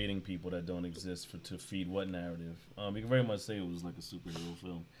of creating people that don't exist to feed what narrative? You can very much say it was like a superhero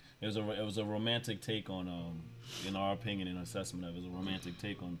film. It was a romantic take on, in our opinion and assessment of it, was a romantic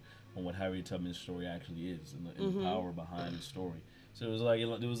take on what Harriet Tubman's story actually is and the power behind the story. So it was like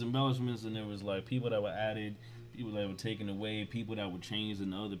there was embellishments and there was like people that were added, people that were taken away, people that were changed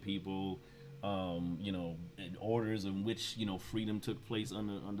into other people. And orders in which freedom took place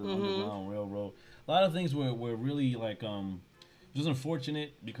under the Underground Railroad. A lot of things were really like just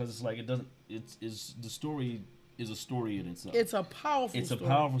unfortunate because it's like the story is a story in itself. It's a powerful story. A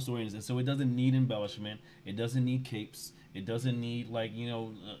powerful story, and so it doesn't need embellishment. It doesn't need capes. It doesn't need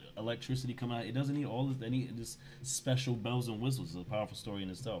electricity coming out. It doesn't need all this special bells and whistles. It's a powerful story in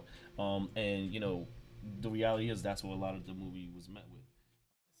itself. And the reality is that's what a lot of the movie was met with.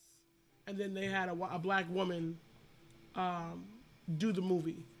 And then they had a black woman do the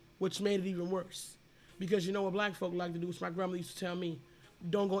movie, which made it even worse. Because you know what black folk like to do, which my grandmother used to tell me,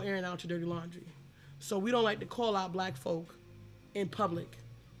 don't go airing out your dirty laundry. So we don't like to call out black folk in public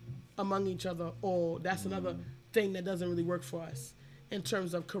among each other, or that's another thing that doesn't really work for us in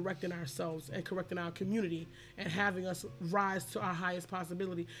terms of correcting ourselves and correcting our community and having us rise to our highest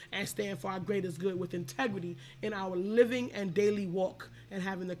possibility and stand for our greatest good with integrity in our living and daily walk and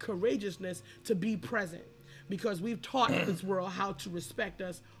having the courageousness to be present. Because we've taught this world how to respect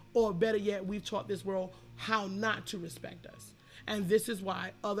us, or better yet, we've taught this world how not to respect us. And this is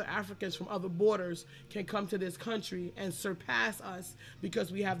why other Africans from other borders can come to this country and surpass us,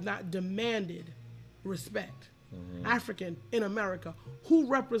 because we have not demanded respect. African in America, who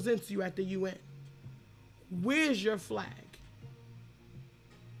represents you at the UN? Where's your flag?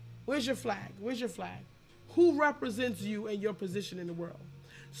 Where's your flag? Where's your flag? Who represents you and your position in the world?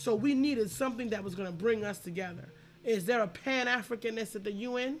 So we needed something that was going to bring us together. Is there a Pan-Africanness at the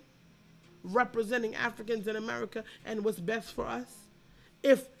UN representing Africans in America and what's best for us?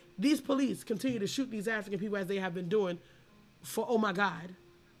 If these police continue to shoot these African people as they have been doing for, oh my God,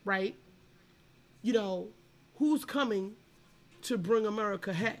 right? Who's coming to bring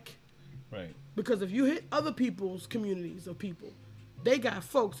America heck? Right. Because if you hit other people's communities of people, they got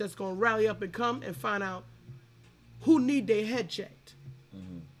folks that's going to rally up and come and find out who need their head checked.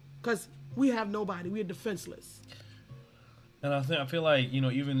 Because we have nobody. We're defenseless. And I feel like,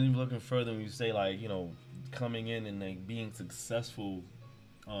 even looking further, when you say coming in and being successful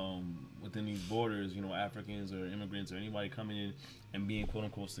within these borders, Africans or immigrants or anybody coming in and being quote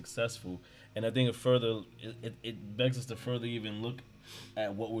unquote successful. And I think it begs us to further even look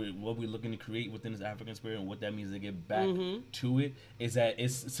at what we're looking to create within this African spirit and what that means to get back to it. Is that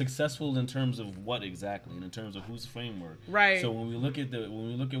it's successful in terms of what exactly, and in terms of whose framework. Right. So when we look at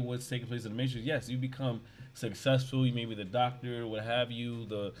what's taking place in the Matrix, yes, you become successful. You may be the doctor, what have you,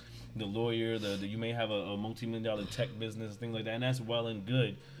 the lawyer, you may have a multi-million-dollar tech business, things like that, and that's well and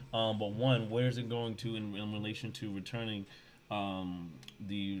good. But one, where is it going to in relation to returning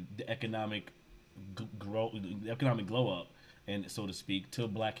the economic glow up, and so to speak, to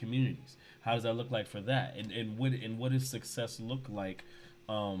black communities? How does that look like for that? And what does success look like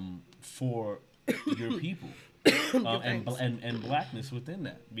for your people? And blackness within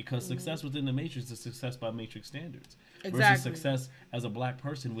that, because success within the Matrix is success by Matrix standards. Exactly. Versus success as a black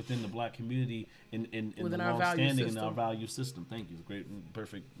person within the black community in the long standing in our value system. Thank you. Great,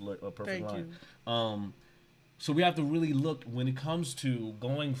 perfect line. So we have to really look when it comes to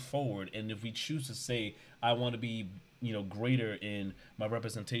going forward, and if we choose to say, I want to be greater in my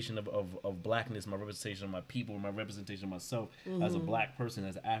representation of blackness, my representation of my people, my representation of myself as a black person,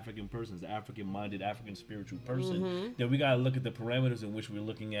 as an African person, as an African-minded, African spiritual person, then we got to look at the parameters in which we're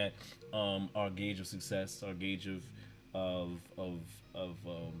looking at our gauge of success, our gauge of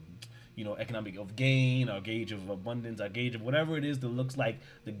economic of gain, our gauge of abundance, our gauge of whatever it is that looks like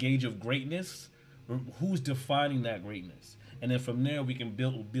the gauge of greatness. Who's defining that greatness? And then from there we can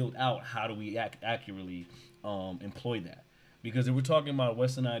build out how do we accurately employ that. Because if we're talking about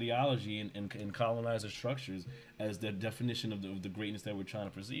Western ideology and colonizer structures as the definition of the greatness that we're trying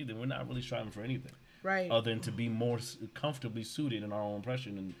to perceive, then we're not really striving for anything, right? Other than to be more comfortably suited in our own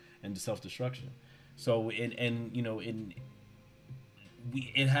oppression and self-destruction. So it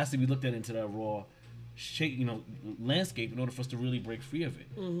has to be looked at into that raw landscape in order for us to really break free of it.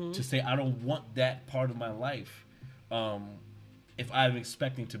 To say I don't want that part of my life if I'm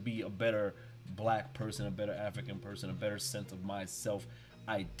expecting to be a better black person, a better African person, a better sense of my self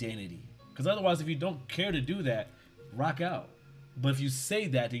identity. Because otherwise, if you don't care to do that, rock out. But if you say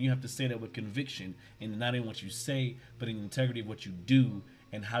that, then you have to say that with conviction, and not in what you say, but in the integrity of what you do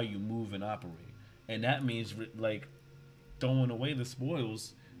and how you move and operate. And that means throwing away the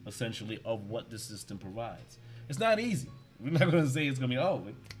spoils essentially, of what the system provides. It's not easy. We're not going to say it's going to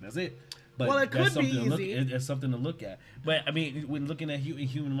be, that's it. But well, it could be easy. It's something to look at. But, I mean, when looking at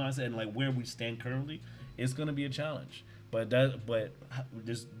human mindset and, like, where we stand currently, it's going to be a challenge. But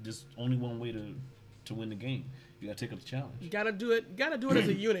there's only one way to win the game. You got to take up the challenge. You got to do it as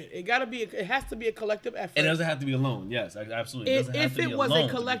a unit. It has to be a collective effort. It doesn't have to be alone. Yes, absolutely. If it was a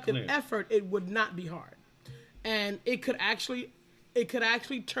collective effort, it would not be hard. And it could actually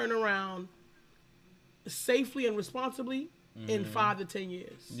turn around safely and responsibly in 5 to 10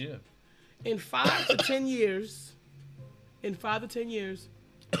 years. Yeah. In 5 to 10 years,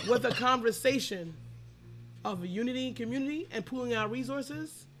 with a conversation of a unity and community and pooling our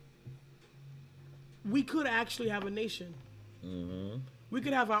resources, we could actually have a nation. Mm-hmm. We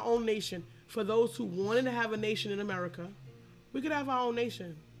could have our own nation. For those who wanted to have a nation in America, we could have our own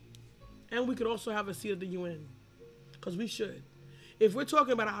nation. And we could also have a seat at the UN. Because we should. If we're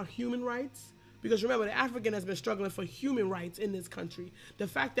talking about our human rights, because remember, the African has been struggling for human rights in this country. The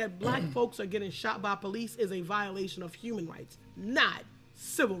fact that black folks are getting shot by police is a violation of human rights, not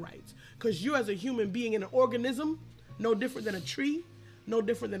civil rights. Because you as a human being in an organism, no different than a tree, no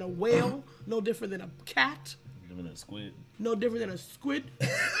different than a whale, no different than a cat, no different than a squid,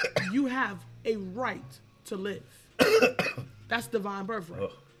 you have a right to live. That's divine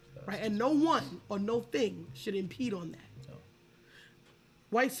birthright. Right? And no one or no thing should impede on that.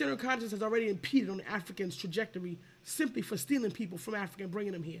 White-centered consciousness has already impeded on the African's trajectory simply for stealing people from Africa and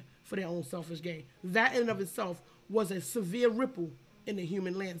bringing them here for their own selfish gain. That in and of itself was a severe ripple in the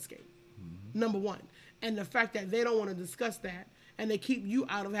human landscape, number one. And the fact that they don't want to discuss that and they keep you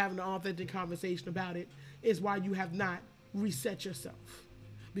out of having an authentic conversation about it is why you have not reset yourself.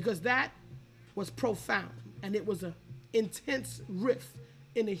 Because that was profound and it was an intense rift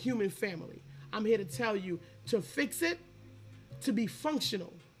in the human family. I'm here to tell you, to fix it, to be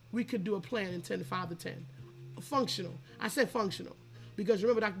functional, we could do a plan in 5 to 10. Functional. I said functional because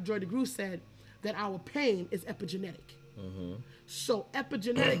remember Dr. Joy DeGruy said that our pain is epigenetic. Mm-hmm. So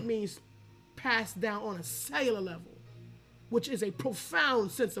epigenetic means passed down on a cellular level, which is a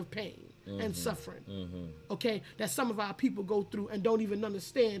profound sense of pain and suffering. Okay, that some of our people go through and don't even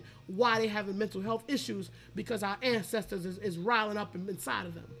understand why they having mental health issues because our ancestors is riling up inside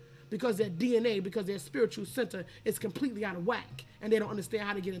of them. Because their DNA, because their spiritual center is completely out of whack and they don't understand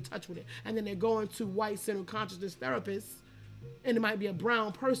how to get in touch with it. And then they're going to white-centered consciousness therapists, and it might be a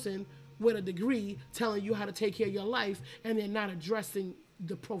brown person with a degree telling you how to take care of your life, and they're not addressing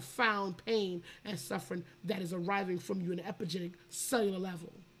the profound pain and suffering that is arriving from you in an epigenetic cellular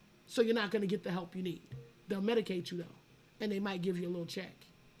level. So you're not going to get the help you need. They'll medicate you, though, and they might give you a little check.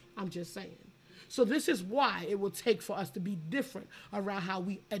 I'm just saying. So this is why it will take for us to be different around how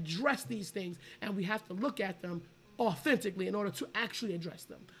we address these things, and we have to look at them authentically in order to actually address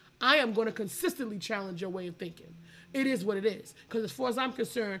them. I am going to consistently challenge your way of thinking. It is what it is. Because as far as I'm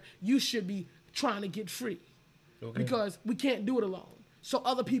concerned, you should be trying to get free. Okay. Because we can't do it alone. So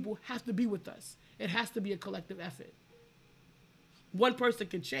other people have to be with us. It has to be a collective effort. One person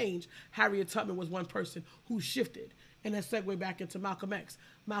can change. Harriet Tubman was one person who shifted. And then segue back into Malcolm X.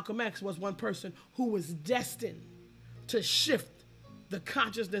 Malcolm X was one person who was destined to shift the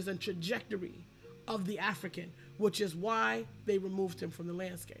consciousness and trajectory of the African, which is why they removed him from the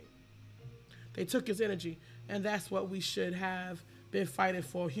landscape. They took his energy, and that's what we should have been fighting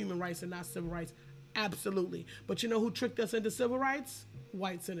for, human rights and not civil rights. Absolutely. But you know who tricked us into civil rights?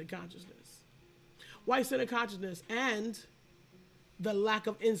 White-centered consciousness. White-centered consciousness and the lack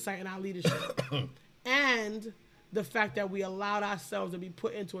of insight in our leadership. And the fact that we allowed ourselves to be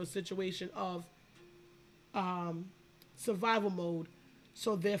put into a situation of survival mode,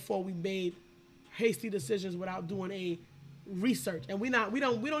 so therefore we made hasty decisions without doing a research, and we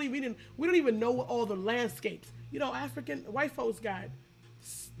don't even know all the landscapes. You know, white folks got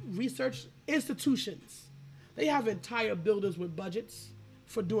research institutions. They have entire buildings with budgets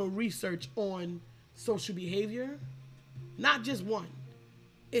for doing research on social behavior. Not just one.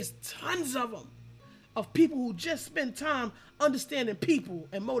 It's tons of them. Of people who just spend time understanding people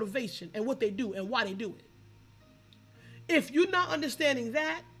and motivation and what they do and why they do it. If you're not understanding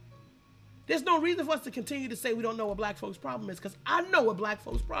that, there's no reason for us to continue to say we don't know what black folks' problem is, because I know what black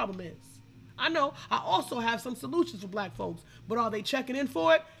folks' problem is. I know. I also have some solutions for black folks, but are they checking in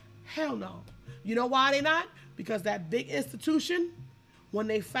for it? Hell no. You know why they not? Because that big institution, when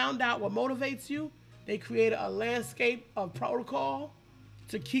they found out what motivates you, they created a landscape of protocol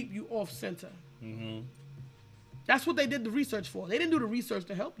to keep you off center. Mm-hmm. That's what they did the research for. They didn't do the research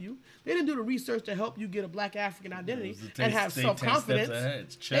to help you. They didn't do the research to help you get a black African identity and have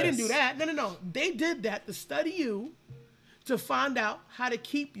self-confidence. They didn't do that. No. They did that to study you, to find out how to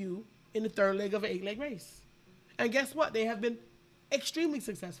keep you in the third leg of an 8-leg race. And guess what? They have been extremely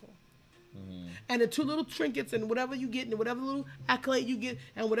successful. And the 2 little trinkets and whatever you get and whatever little accolade you get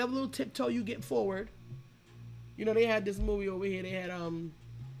and whatever little tiptoe you get forward. You know, they had this movie over here. They had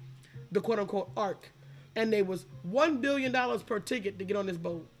the quote-unquote Ark. And they was $1 billion per ticket to get on this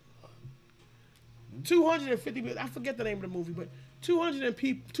boat. 250 people, I forget the name of the movie, but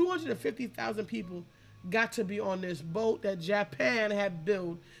 250,000 people got to be on this boat that Japan had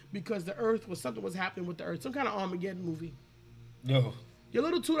built because the Earth was, something was happening with the Earth. Some kind of Armageddon movie. No. Your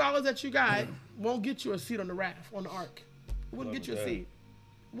little $2 that you got won't get you a seat on the raft, on the Ark. It wouldn't get you a seat. It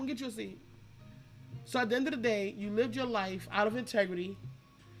wouldn't get you a seat. So at the end of the day, you lived your life out of integrity.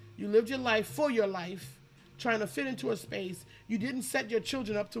 You lived your life for your life, trying to fit into a space. You didn't set your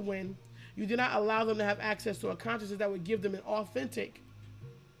children up to win. You did not allow them to have access to a consciousness that would give them an authentic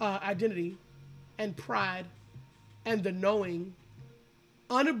identity and pride and the knowing,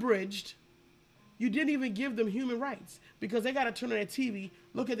 unabridged. You didn't even give them human rights because they got to turn on their TV,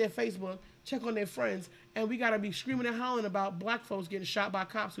 look at their Facebook, check on their friends, and we got to be screaming and howling about black folks getting shot by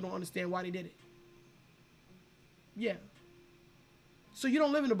cops who don't understand why they did it. Yeah. So you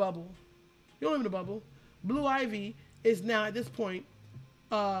don't live in a bubble. You don't live in a bubble. Blue Ivy is now at this point,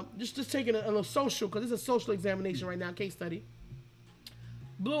 just taking a little social, because it's a social examination right now, case study.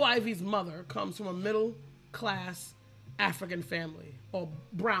 Blue Ivy's mother comes from a middle class African family, or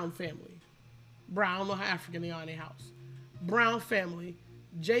brown family. Brown, I don't know how African they are in their house. Brown family.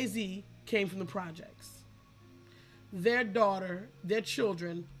 Jay-Z came from the projects. Their daughter, their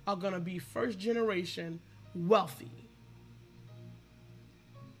children are going to be first generation wealthy.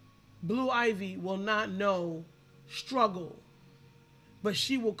 Blue Ivy will not know struggle, but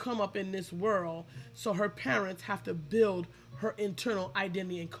she will come up in this world, so her parents have to build her internal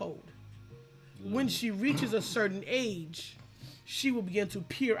identity and code. When she reaches a certain age, she will begin to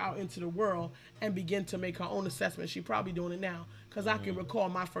peer out into the world and begin to make her own assessment. She's probably doing it now, because I can recall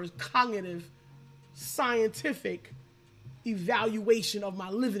my first cognitive, scientific evaluation of my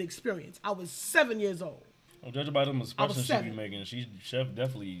living experience. I was 7 years old. Well, judging by them expressions she be making, she's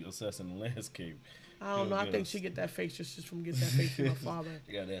definitely assessing the landscape. I don't know. I think she get that face just from getting that face from her father.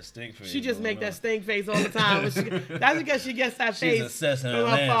 She got that stink face. She just make that stink face all the time. That's because she gets that face assessing from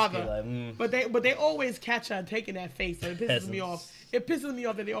her father. Like, But they always catch her taking that face. So it pisses me off. It pisses me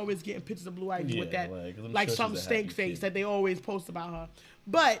off that they always getting pictures of Blue Ivy with that, like some stink face that they always post about her.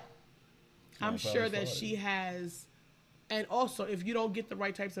 But I'm sure that she has, and also if you don't get the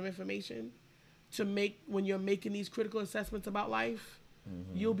right types of information to make when you're making these critical assessments about life,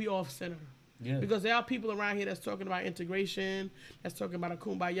 you'll be off center. Yeah. Because there are people around here that's talking about integration, that's talking about a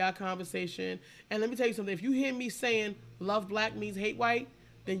kumbaya conversation. And let me tell you something. If you hear me saying love black means hate white,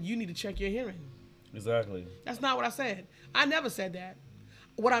 then you need to check your hearing. Exactly. That's not what I said. I never said that.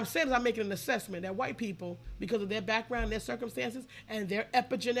 What I'm saying is I'm making an assessment that white people, because of their background, their circumstances, and their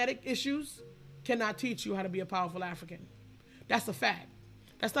epigenetic issues, cannot teach you how to be a powerful African. That's a fact.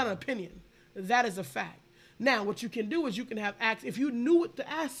 That's not an opinion. That is a fact. Now, what you can do is you can have acts. If you knew what to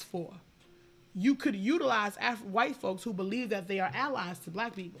ask for, you could utilize white folks who believe that they are allies to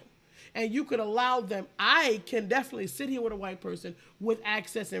black people. And you could allow them. I can definitely sit here with a white person with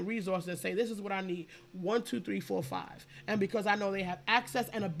access and resources and say, this is what I need. 1, 2, 3, 4, 5. And because I know they have access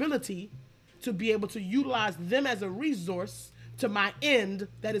and ability to be able to utilize them as a resource to my end,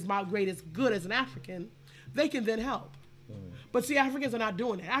 that is my greatest good as an African, they can then help. But see, Africans are not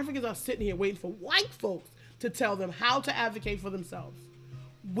doing that. Africans are sitting here waiting for white folks to tell them how to advocate for themselves,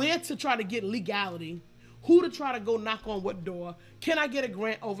 where to try to get legality, who to try to go knock on what door, can I get a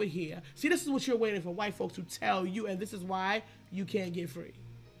grant over here? See, this is what you're waiting for white folks to tell you, and this is why you can't get free.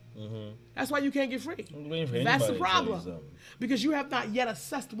 That's why you can't get free. That's the problem. Because you have not yet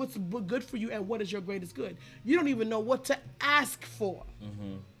assessed what's good for you and what is your greatest good. You don't even know what to ask for.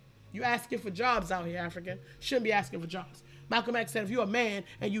 You asking for jobs out here, African. Shouldn't be asking for jobs. Malcolm X said, if you're a man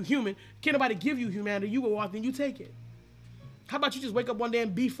and you human, can't nobody give you humanity. You go out and you take it. How about you just wake up one day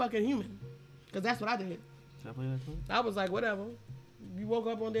and be fucking human? Because that's what I did. Did I play that clip? I was like, whatever. You woke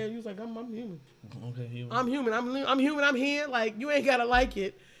up one day and you was like, I'm human. Okay, human. I'm human. I'm human. I'm here. Like, you ain't got to like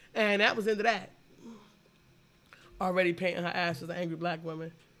it. And that was into that. Already painting her ass as an angry black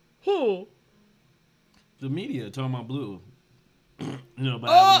woman. Who? The media talking about Blue. You know,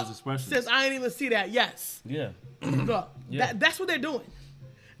 about his expressions. Since I didn't even see that, yes. Yeah. Look, that's what they're doing.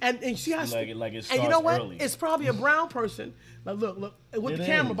 And she has like it starts and you know what? early. It's probably a brown person. Like, look, with the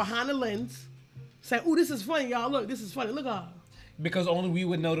camera behind the lens, saying, "Ooh, this is funny, y'all. Look, this is funny. Look at her." Because only we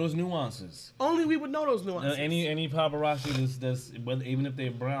would know those nuances. Only we would know those nuances. Any paparazzi that's even if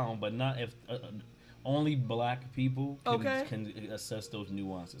they're brown, but not if Only black people Okay. can assess those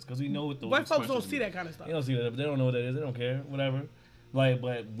nuances because we know what those. White folks don't expressions see mean. that kind of stuff. They don't see that. But they don't know what that is. They don't care. Whatever. But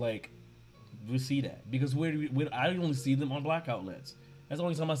we see that because I only see them on black outlets. That's the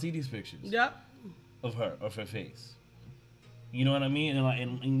only time I see these pictures Yep. of her face. You know what I mean?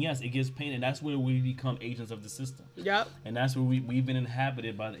 And yes, it gets pain, and that's where we become agents of the system. Yep. And that's where we've been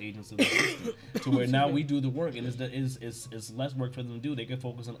inhabited by the agents of the system, to where now we do the work, and it's less work for them to do. They can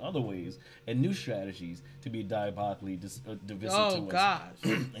focus on other ways and new strategies to be diabolically divisive to us,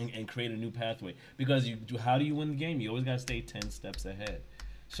 gosh. and create a new pathway. Because how do you win the game? You always got to stay 10 steps ahead.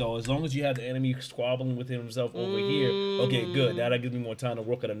 So as long as you have the enemy squabbling within himself over here, okay, good. Now that gives me more time to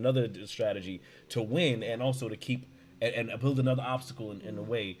work at another strategy to win, and also to keep and build another obstacle in the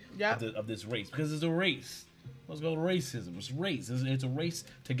way of this race, because it's a race. Let's go to racism. It's race. It's a race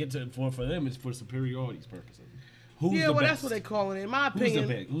to get to for them. It's for superiority's purposes. Who's the best? That's what they call it. In my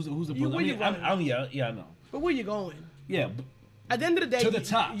opinion, Who's the best? where you going? Yeah, I know. But where you going? Yeah, but At the end of the day, To the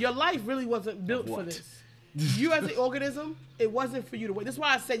top. your life really wasn't built for what? this. You as an organism, it wasn't for you to wait. This is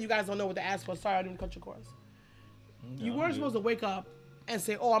why I said you guys don't know what to ask for. Sorry, I didn't cut your course. You weren't supposed to wake up and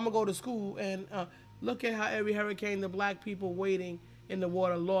say, "Oh, I'm gonna go to school and look at how every hurricane the black people waiting in the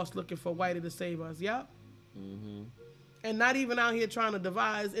water lost looking for Whitey to save us." Yep. And not even out here trying to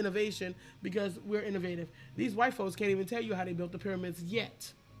devise innovation because we're innovative. These white folks can't even tell you how they built the pyramids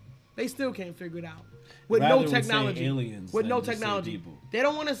yet. They still can't figure it out. With Rather no would say technology. aliens With than no just say technology. people. They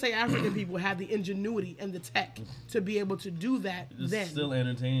don't want to say African people have the ingenuity and the tech to be able to do that it's then. still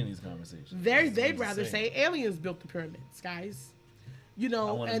entertaining these conversations. They'd rather say aliens built the pyramids, guys. You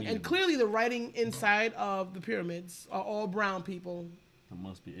know, and clearly the writing inside of the pyramids are all brown people. It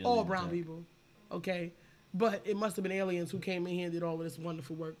must be aliens, All brown right? people. Okay? But it must have been aliens who came in here and did all of this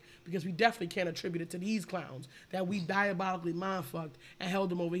wonderful work, because we definitely can't attribute it to these clowns that we diabolically mind-fucked and held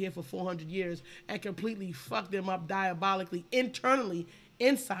them over here for 400 years and completely fucked them up diabolically internally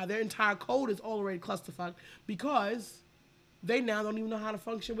inside. Their entire code is already clusterfucked because they now don't even know how to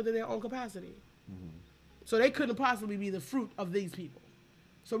function within their own capacity. So they couldn't possibly be the fruit of these people.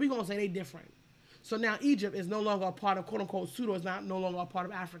 So we're going to say they different. So now Egypt is no longer a part of, quote-unquote, pseudo is no longer a part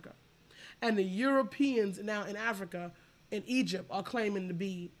of Africa. And the Europeans now in Africa, in Egypt, are claiming to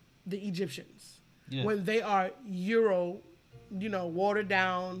be the Egyptians. Yeah. When they are watered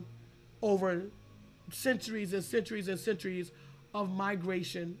down over centuries and centuries and centuries of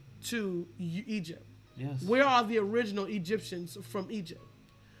migration to Egypt. Yes. Where are the original Egyptians from Egypt?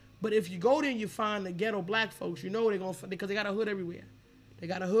 But if you go there and you find the ghetto black folks, you know they're going to, because they got a hood everywhere. They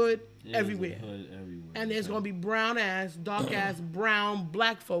got a hood everywhere. And there's going to be brown ass, dark ass, brown,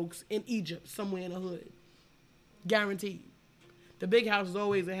 black folks in Egypt somewhere in the hood. Guaranteed. The big house is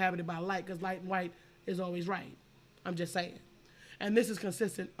always inhabited by light, because light and white is always right. I'm just saying. And this is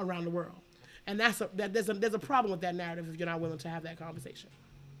consistent around the world. And there's a problem with that narrative if you're not willing to have that conversation.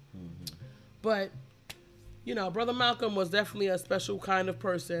 But, Brother Malcolm was definitely a special kind of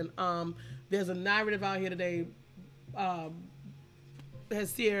person. There's a narrative out here today.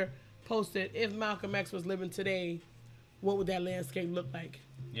 Hesir posted, if Malcolm X was living today, what would that landscape look like?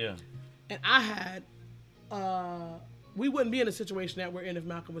 Yeah. And I had, we wouldn't be in the situation that we're in if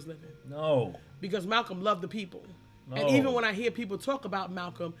Malcolm was living. No. Because Malcolm loved the people. No. And even when I hear people talk about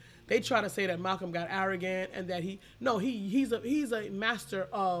Malcolm, they try to say that Malcolm got arrogant and that he's a master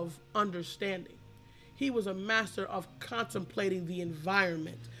of understanding. He was a master of contemplating the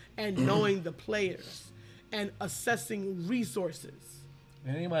environment and knowing the players and assessing resources.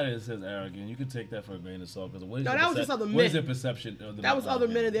 And anybody that says arrogant, you can take that for a grain of salt. Because that was just other men. What is their perception of the That was other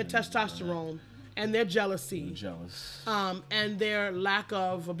men and their testosterone and their jealousy. Jealous. And their lack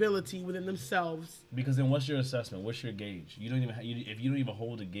of ability within themselves. Because then what's your assessment? What's your gauge? You don't even if you don't even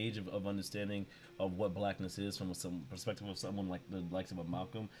hold a gauge of understanding of what blackness is from some perspective of someone like the likes of a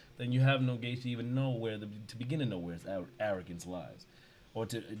Malcolm, then you have no gauge to even know to begin to know where arrogance lies. Or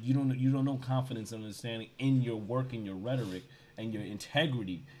you don't know confidence and understanding in your work and your rhetoric and your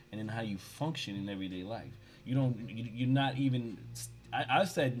integrity and in how you function in everyday life. You're not even. I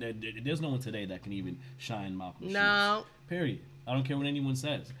said that there's no one today that can even shine Malcolm's shoes. Period. I don't care what anyone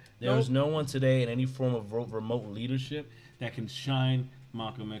says. There's no one today in any form of remote leadership that can shine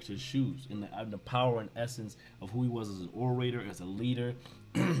Malcolm X's shoes in the power and essence of who he was as an orator, as a leader,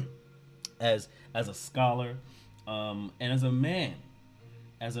 as a scholar, and as a man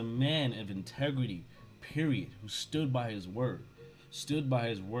of integrity, period, who stood by his word, stood by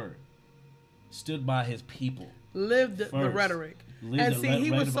his people. Lived the rhetoric. And see,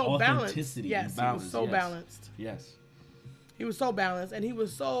 he was so balanced. Yes, he was so balanced. Yes. He was so balanced, and he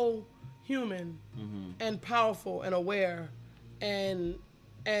was so human and powerful and aware, and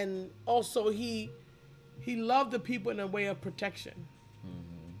also he He loved the people in a way of protection.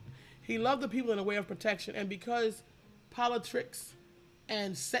 He loved the people in a way of protection. And because politics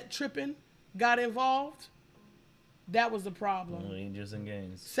and set tripping got involved, that was the problem. Angels and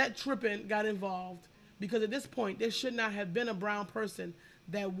gains. Set tripping got involved because at this point, there should not have been a brown person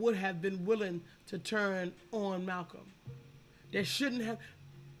that would have been willing to turn on Malcolm. There shouldn't have.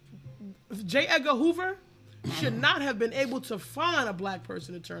 J. Edgar Hoover should not have been able to find a black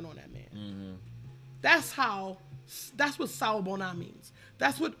person to turn on that man. That's what Sawubona means.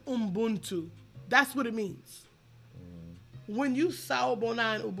 That's what Ubuntu, that's what it means. When you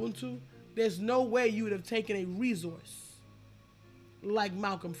Sawubona and Ubuntu, there's no way you would have taken a resource like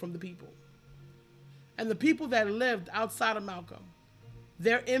Malcolm from the people. And the people that lived outside of Malcolm,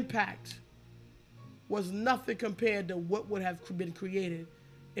 their impact was nothing compared to what would have been created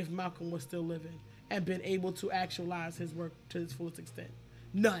if Malcolm was still living and been able to actualize his work to its fullest extent.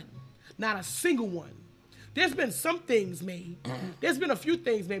 None. Not a single one. There's been some things made. There's been a few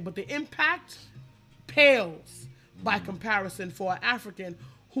things made, but the impact pales by comparison for an African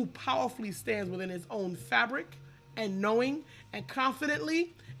who powerfully stands within his own fabric and knowing and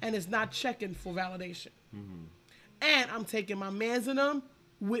confidently and is not checking for validation. And I'm taking my mans in them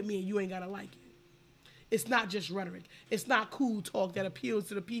with me and you ain't gotta like it. It's not just rhetoric. It's not cool talk that appeals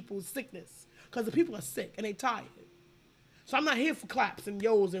to the people's sickness because the people are sick and they tired. So I'm not here for claps and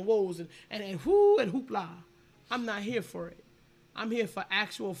yo's and woes and whoo and hoopla. I'm not here for it. I'm here for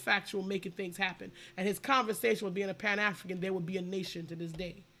actual, factual, making things happen. And his conversation with being a Pan-African, there would be a nation to this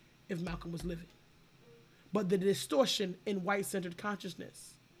day if Malcolm was living. But the distortion in white-centered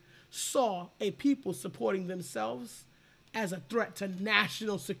consciousness saw a people supporting themselves as a threat to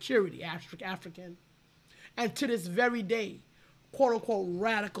national security, African. And to this very day, quote-unquote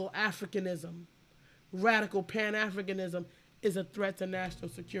radical Africanism, radical Pan-Africanism is a threat to national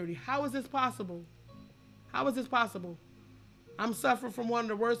security. How is this possible? How is this possible? I'm suffering from one of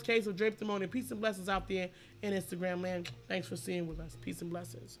the worst cases of drapetomania. Peace and blessings out there in Instagram land. Thanks for seeing with us. Peace and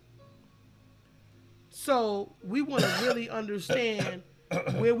blessings. So we want to really understand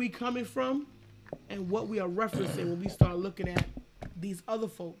where we coming from and what we are referencing when we start looking at these other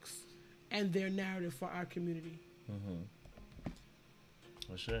folks and their narrative for our community.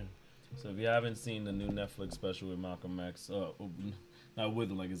 For sure. So if you haven't seen the new Netflix special with Malcolm X, not with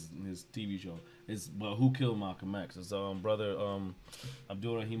him, like his TV show, it's Who Killed Malcolm X? It's brother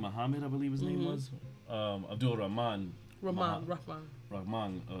Abdul Rahim Muhammad, I believe his name was. Abdul Rahman.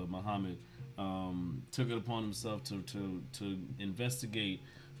 Rahman Muhammad took it upon himself to investigate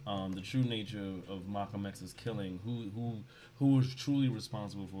the true nature of Malcolm X's killing, who was truly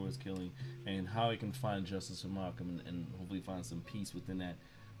responsible for his killing, and how he can find justice for Malcolm and hopefully find some peace within that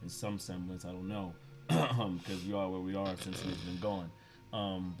in some semblance. I don't know, because we are where we are since he's been gone.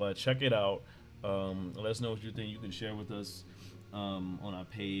 But check it out. Let us know what you think. You can share with us on our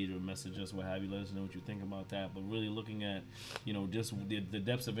page or message us, what have you. Let us know what you think about that. But really looking at, just the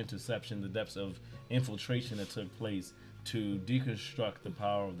depths of interception, the depths of infiltration that took place to deconstruct the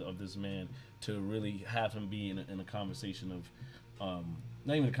power of this man, to really have him be in a conversation of,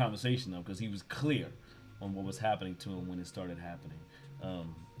 not even a conversation though, because he was clear on what was happening to him when it started happening.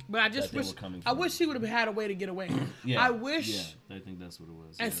 But I just wish he would have had a way to get away. I think that's what it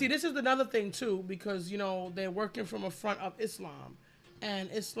was. And see, this is another thing too, because they're working from a front of Islam,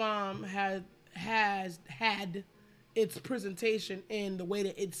 and Islam has had its presentation in the way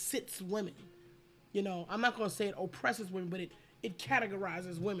that it sits women. I'm not going to say it oppresses women, but it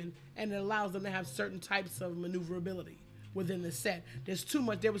categorizes women and it allows them to have certain types of maneuverability within the set. There's too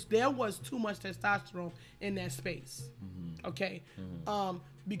much. There was too much testosterone in that space. Okay,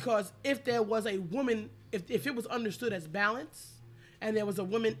 because if there was a woman, if it was understood as balance, and there was a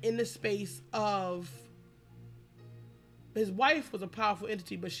woman in the space of his wife was a powerful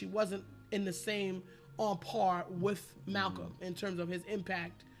entity, but she wasn't in the same on par with Malcolm in terms of his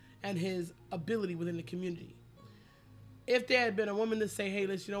impact and his ability within the community. If there had been a woman to say, hey,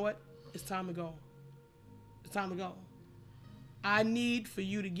 listen, you know what? It's time to go. It's time to go. I need for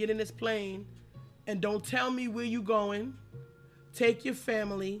you to get in this plane and don't tell me where you going. Take your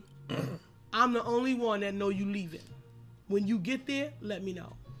family. I'm the only one that know you leaving. When you get there, let me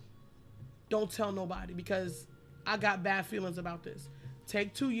know. Don't tell nobody because I got bad feelings about this.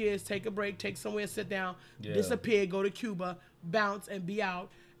 Take 2 years, take a break, take somewhere, sit down, disappear, go to Cuba, bounce and be out,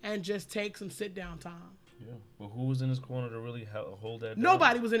 and just take some sit down time. Yeah. Well, who was in his corner to really hold that down?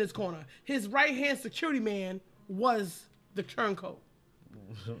 Nobody was in his corner. His right-hand security man was the turncoat.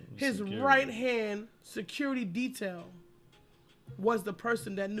 His right-hand security detail was the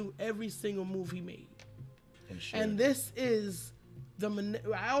person that knew every single move he made. And this is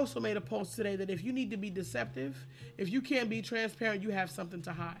I also made a post today that if you need to be deceptive, if you can't be transparent, you have something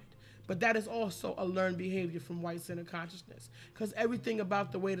to hide. But that is also a learned behavior from white-centered consciousness, because everything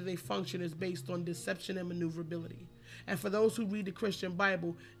about the way that they function is based on deception and maneuverability. And for those who read the Christian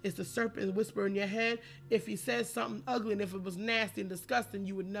Bible, it's the serpent whisper in your head. If he says something ugly and if it was nasty and disgusting,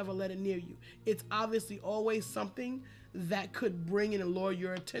 you would never let it near you. It's obviously always something that could bring in and lure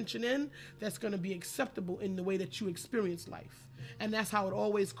your attention in that's going to be acceptable in the way that you experience life. And that's how it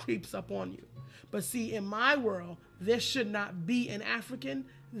always creeps up on you. But see, in my world, there should not be an African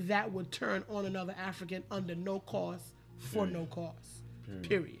that would turn on another African under no cause for no cause.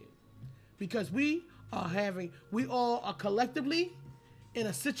 Period. Because we all are collectively in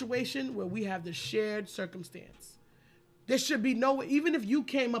a situation where we have the shared circumstance. There should be no, even if you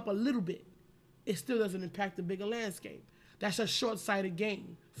came up a little bit, it still doesn't impact the bigger landscape. That's a short-sighted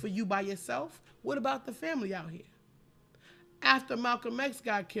game for you by yourself. What about the family out here? After Malcolm X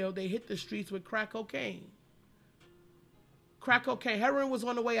got killed, they hit the streets with crack cocaine. Crack cocaine, heroin was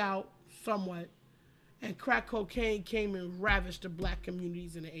on the way out somewhat, and crack cocaine came and ravaged the black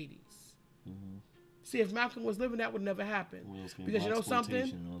communities in the 80s. Mm-hmm. See, if Malcolm was living, that would never happen. Because you know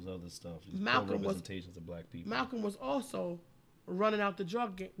something? And those other stuff. Malcolm was representations of black people. Malcolm was also running out the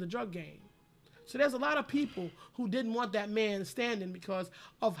drug game. So there's a lot of people who didn't want that man standing because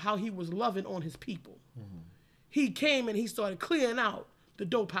of how he was loving on his people. Mm-hmm. He came and he started clearing out the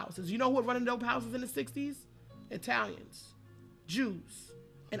dope houses. You know who were running dope houses in the 60s? Italians, Jews,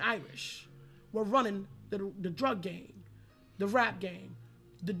 and Irish were running the drug game, the rap game,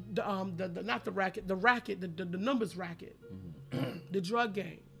 the numbers racket, mm-hmm. the drug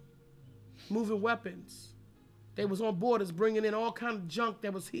game, moving weapons. They was on borders bringing in all kind of junk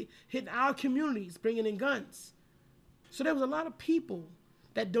that was hitting our communities, bringing in guns. So there was a lot of people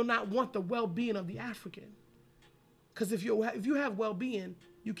that do not want the well-being of the African. Because if you have well-being,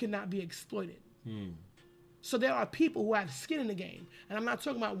 you cannot be exploited. Mm. So there are people who have skin in the game. And I'm not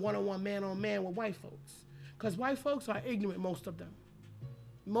talking about one-on-one, man-on-man with white folks. Because white folks are ignorant, most of them.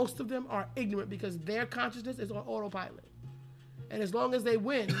 Most of them are ignorant because their consciousness is on autopilot. And as long as they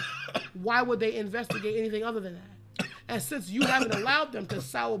win, why would they investigate anything other than that? And since you haven't allowed them to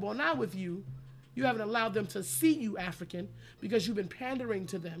sour out with you, you haven't allowed them to see you African because you've been pandering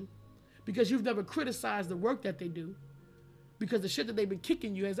to them, because you've never criticized the work that they do, because the shit that they've been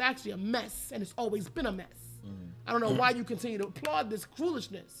kicking you is actually a mess, and it's always been a mess. Mm-hmm. I don't know why you continue to applaud this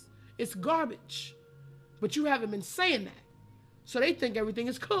foolishness. It's garbage. But you haven't been saying that. So they think everything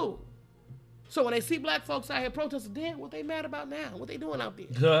is cool. So when they see black folks out here protesting, damn, what they mad about now? What they doing out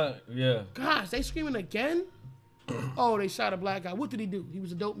there? Yeah. Gosh, they screaming again? Oh, they shot a black guy. What did he do? He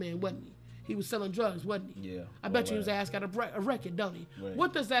was a dope man, wasn't he? He was selling drugs, wasn't he? Yeah. I bet you his ass got a record, don't he? Right.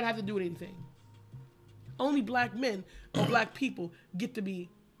 What does that have to do with anything? Only black men or black people get to be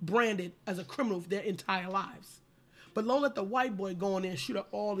branded as a criminal for their entire lives. But don't let the white boy go in there and shoot up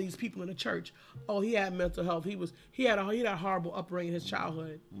all these people in the church. Oh, he had mental health. He had a horrible upbringing in his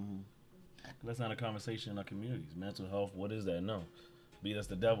childhood. Mm-hmm. That's not a conversation in our communities. Mental health, what is that? No. That's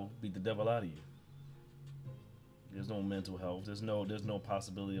the devil. Beat the devil out of you. There's no mental health. There's no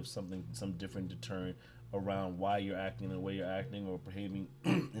possibility of some different deterrent around why you're acting the way you're acting or behaving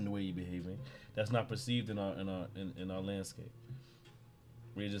in the way you're behaving. That's not perceived in our landscape.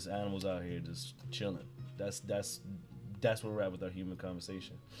 We're just animals out here just chilling. That's where we're at with our human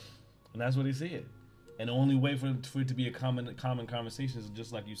conversation. And that's what they see it. And the only way for it to be a common conversation is,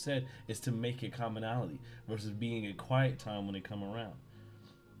 just like you said, is to make it commonality versus being a quiet time when they come around.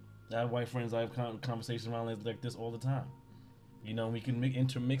 I have white friends, I have conversations around like this all the time. You know, we can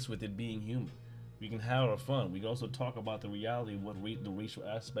intermix with it being human. We can have our fun. We can also talk about the reality of what the racial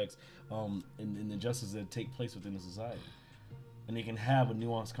aspects and the injustices that take place within the society. And they can have a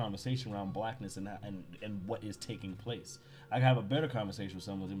nuanced conversation around blackness and what is taking place. I can have a better conversation with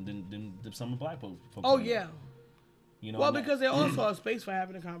some of them than some of the black folks. Oh, yeah. You know, well, because they also have space for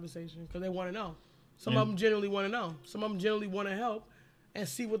having a conversation because they want to know. Some of them generally want to know. Some of them generally want to help and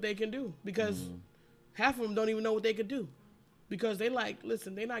see what they can do because half of them don't even know what they could do because they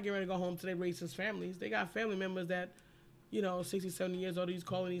listen, they're not getting ready to go home to their racist families. They got family members that, 60, 70 years old, he's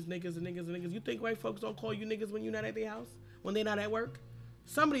calling these niggas and niggas and niggas. You think white folks don't call you niggas when you're not at their house? When they're not at work?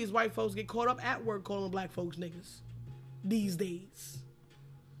 Some of these white folks get caught up at work calling black folks niggas these days.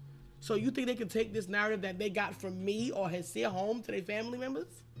 So you think they can take this narrative that they got from me or Hesea home to their family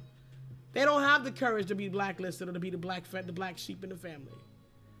members? They don't have the courage to be blacklisted or to be the black sheep in the family.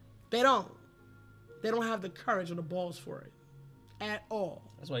 They don't. They don't have the courage or the balls for it at all.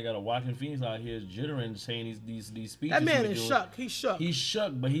 That's why you got a Joaquin Phoenix out here jittering, saying these speeches. That man is shook. He's shook. He's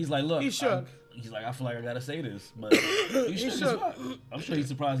shook, but he's like, look. He's shook. he's like, I feel like I gotta say this, but he shook as fuck. I'm sure he's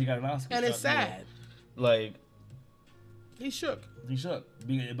surprised he got an Oscar. And it's sad. Like, he shook. He shook.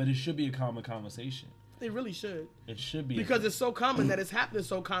 But it should be a common conversation. It really should. It should be. Because it's so common that it's happening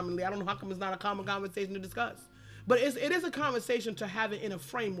so commonly. I don't know how come it's not a common conversation to discuss. But it is a conversation to have it in a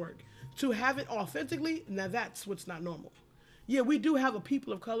framework. To have it authentically, now that's what's not normal. Yeah, we do have a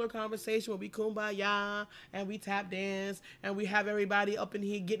people of color conversation where we kumbaya and we tap dance and we have everybody up in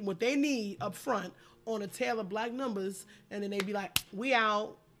here getting what they need up front on a tail of black numbers, and then they be like, we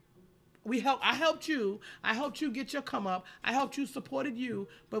out. I helped you get your come up. I helped you, supported you.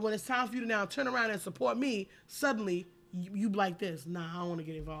 But when it's time for you to now turn around and support me, suddenly you like this. Nah, I don't want to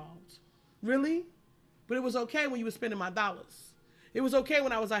get involved. Really? But it was okay when you were spending my dollars. It was okay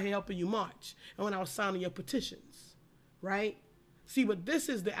when I was out here helping you march and when I was signing your petitions, right? See, but this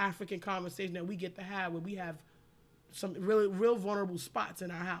is the African conversation that we get to have where we have some real vulnerable spots in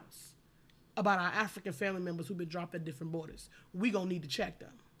our house about our African family members who've been dropped at different borders. We gonna need to check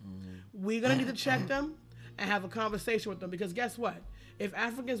them. We're going to need to check them and have a conversation with them, because guess what? If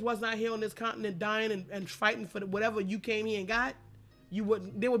Africans was not here on this continent dying and fighting for whatever you came here and got,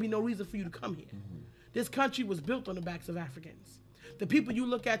 there would be no reason for you to come here. This country was built on the backs of Africans. The people you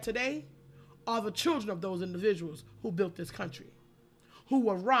look at today are the children of those individuals who built this country, who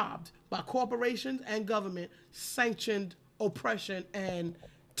were robbed by corporations and government sanctioned oppression and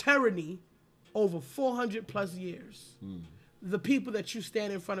tyranny over 400 plus years. The people that you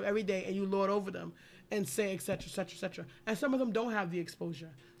stand in front of every day and you lord over them and say, et cetera, et cetera, et cetera. And some of them don't have the exposure.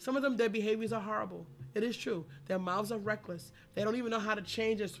 Some of them, their behaviors are horrible. It is true. Their mouths are reckless. They don't even know how to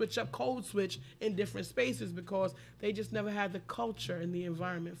change and switch up, code switch in different spaces because they just never had the culture and the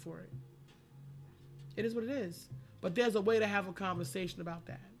environment for it. It is what it is. But there's a way to have a conversation about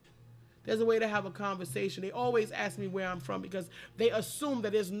that. There's a way to have a conversation. They always ask me where I'm from because they assume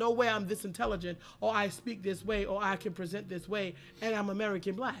that there's no way I'm this intelligent or I speak this way or I can present this way and I'm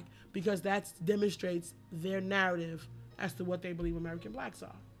American black, because that demonstrates their narrative as to what they believe American blacks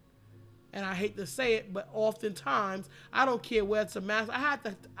are. And I hate to say it, but oftentimes, I don't care where it's a master. I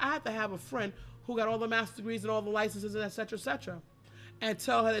had to have a friend who got all the master's degrees and all the licenses and et cetera, and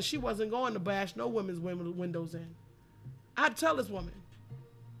tell her that she wasn't going to bash no women's windows in. I'd tell this woman.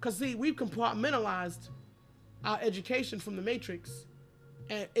 Because, see, we've compartmentalized our education from the matrix,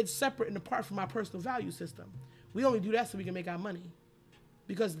 and it's separate and apart from our personal value system. We only do that so we can make our money,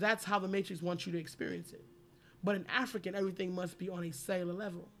 because that's how the matrix wants you to experience it. But in African, everything must be on a cellular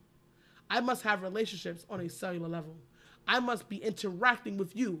level. I must have relationships on a cellular level. I must be interacting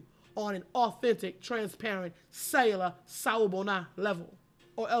with you on an authentic, transparent, cellular, sawubona level,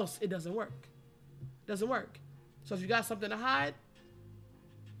 or else it doesn't work. It doesn't work. So if you got something to hide,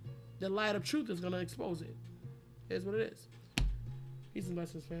 the light of truth is going to expose it. It is what it is. Peace and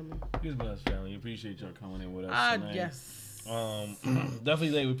blessings, family. Peace and blessings, family. We appreciate y'all coming in with us tonight. Yes.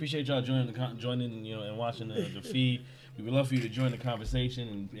 Definitely, we appreciate y'all joining, and watching the feed. We would love for you to join the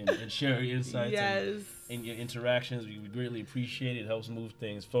conversation and share your insights and your interactions. We would greatly appreciate it. It helps move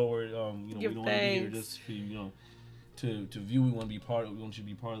things forward. We don't want to be here just for to view. We want to be part of. We want you to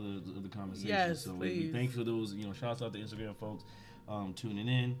be part of the conversation. Yes, so please. we thank you for those. Shouts out to Instagram folks. Tuning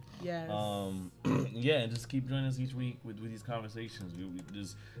in. Yes. And just keep joining us each week with these conversations.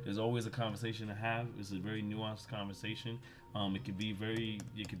 There's always a conversation to have. It's a very nuanced conversation. It could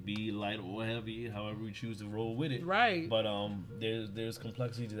be light or heavy, however we choose to roll with it. Right. But there's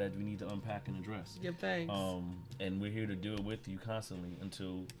complexity that we need to unpack and address. Give thanks. And we're here to do it with you constantly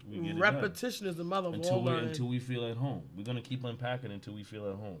until we get it Repetition is the mother of all learning. Until we feel at home. We're gonna keep unpacking until we feel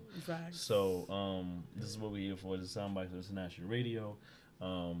at home. Facts. So this is what we're here for. This is Soundbites International Radio.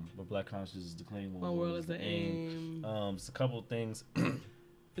 But Black Consciousness is the claim. One world is the aim. Just a couple of things.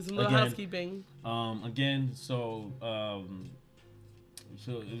 It's a little housekeeping. So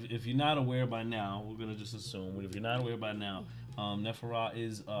if you're not aware by now, we're gonna just assume. But if you're not aware by now, Neferah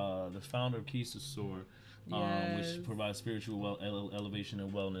is the founder of Keys to Soar, which provides spiritual elevation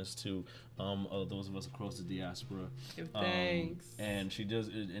and wellness to those of us across the diaspora. Give thanks. And she does,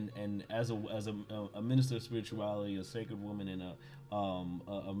 and as a minister of spirituality, a sacred woman, and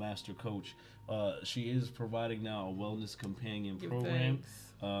a master coach, she is providing now a wellness companion program.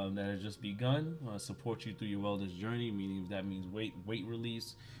 That has just begun. Support you through your wellness journey, meaning if that means weight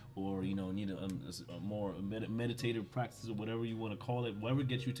release, or need a more meditative practice, or whatever you want to call it, whatever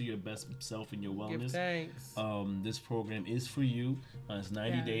gets you to your best self and your wellness. Give thanks. This program is for you. It's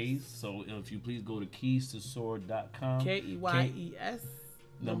 90 days. So if you please go to KEYSTOSOAR.com. KEYES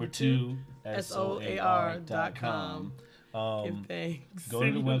number 2 SOAR.com. Give thanks. Go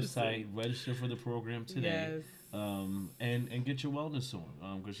to the website, register for the program today. Yes. And get your wellness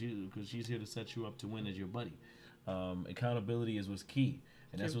on, because she's here to set you up to win as your buddy. Accountability is what's key,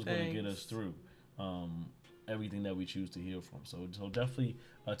 and that's what's going to get us through everything that we choose to heal from. So definitely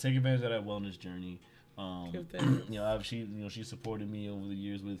take advantage of that wellness journey. She supported me over the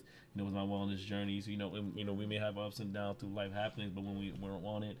years with with my wellness journeys. We may have ups and downs through life happenings, but when we're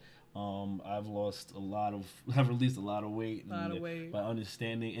on it, I've released a lot of weight. By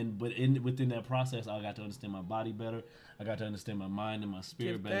understanding, within that process, I got to understand my body better. I got to understand my mind and my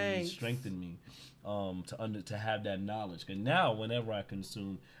spirit better, and it strengthened me to have that knowledge. And now, whenever I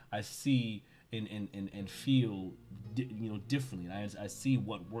consume, I see and feel differently. I see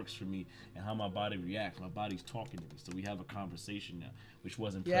what works for me and how my body reacts. My body's talking to me, so we have a conversation now, which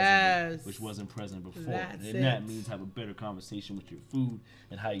wasn't present before. That means have a better conversation with your food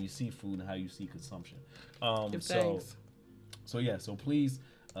and how you see food and how you see consumption. So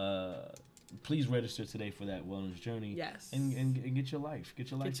please register today for that wellness journey. Yes. And get your life.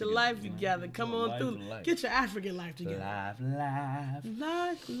 Get your life together. Come on through. Get your African life together.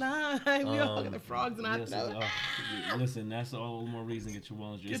 Life. We all got the frogs in our throat. Listen, that's all the more reason to get your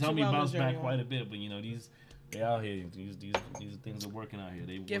wellness journey. It's helped me bounce back quite a bit, but they out here. These things are working out here.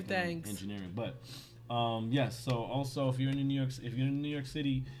 They give thanks. Engineering. But yes, so also if you're in New York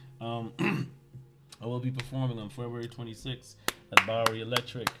City, I will be performing on February 26th at Bowery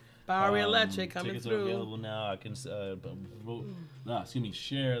Electric. Electric coming tickets through. Tickets are available now. I can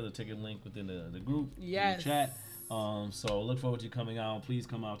share the ticket link within the group. Yes. The chat. So look forward to you coming out. Please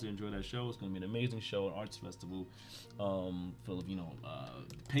come out to enjoy that show. It's going to be an amazing show, an arts festival full of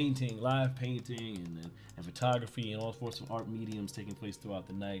painting, live painting, and photography, and all sorts of art mediums taking place throughout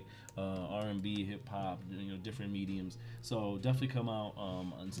the night. R&B, hip hop, different mediums. So definitely come out.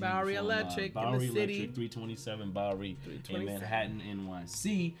 Bowery Electric in the city. 327 Bowery in Manhattan,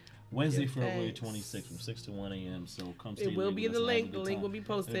 NYC. Wednesday, February 26th from 6 to 1 a.m. So come stay. It will be in the link. The link will be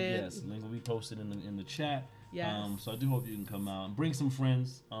posted. Yes, the link will be posted in the chat. Yes. So I do hope you can come out and bring some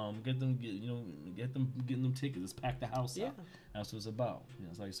friends. Get them getting them tickets. Let's pack the house out. That's what it's about.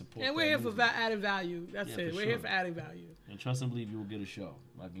 That's how you support. And we're here for adding value. That's it. We're here for adding value. And trust and believe you will get a show.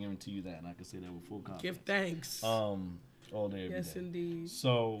 I can guarantee you that, and I can say that with full confidence. Give thanks. All day, every day. Yes, indeed.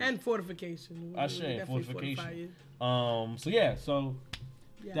 So and fortification. I share fortification. So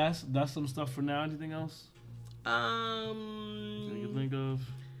that's some stuff for now. Anything else? Anything you can think of?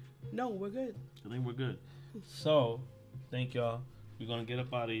 No, we're good. I think we're good. So, thank y'all. We're gonna get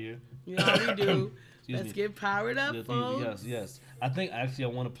up out of here. Yeah, we do. Let's get powered up, folks. Yes. I think I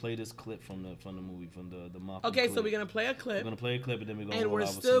want to play this clip from the movie, from the Malcolm. Okay, clip. So we're gonna play a clip. We're gonna play a clip, and then we're gonna. And we're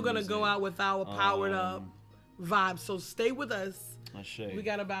still gonna go out with our powered up vibe. So stay with us. We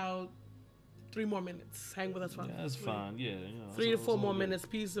got about 3 more minutes. Hang with us for that's fine. Yeah, 3 to 4 more minutes.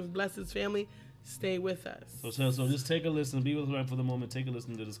 Peace and blessings, family. Stay with us. So just take a listen. Be with us right for the moment. Take a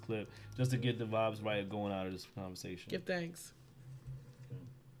listen to this clip just to get the vibes right going out of this conversation. Give thanks.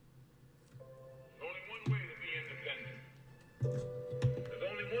 There's only one way to be independent. There's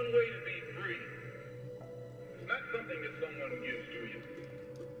only one way to be free. It's not something that someone gives to you.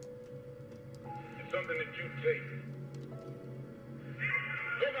 It's something that you take.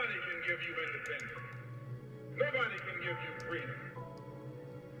 Nobody can give you independence. Nobody can give you freedom.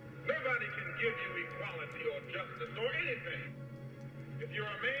 Nobody can give you equality or justice or anything. If you're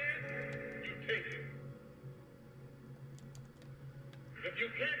a man, you take it. If you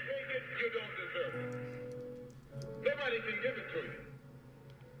can't take it, you don't deserve it. Nobody can give it to you.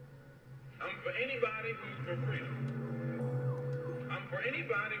 I'm for anybody who's for freedom. I'm for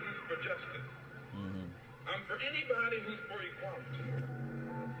anybody who's for justice. I'm for anybody who's for equality.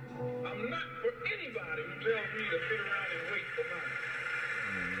 I'm not for anybody who tells me to sit around and wait for mine.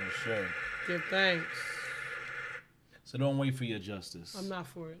 Sure. Give thanks. So don't wait for your justice. I'm not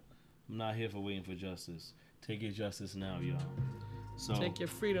for it. I'm not here for waiting for justice. Take your justice now, y'all. So take your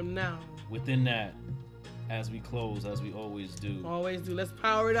freedom now. Within that, as we close, as we always do. Let's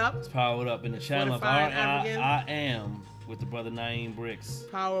power it up. Let's power it up in the channel of I Am with the brother Naeem Bricks.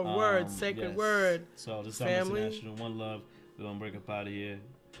 Power of words, sacred word. So this is International One Love. We're gonna break up out of here.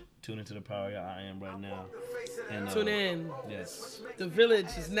 Tune into the power of I Am right now. And, tune in. Yes. The village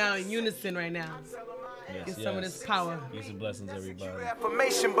is now in unison right now. Get some of this power. Peace and blessings, everybody.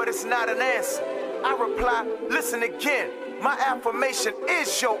 Affirmation, but it's not an answer. I reply, listen again. My affirmation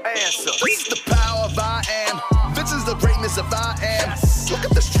is your answer. This is the power of I am. This is the greatness of I am. Look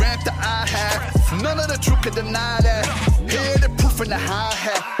at the strength that I have. None of the truth can deny that. Hear the proof in the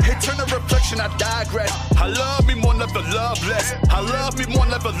hi-hat. Hit Eternal reflection, I digress. I love me more, never love less. I love me more,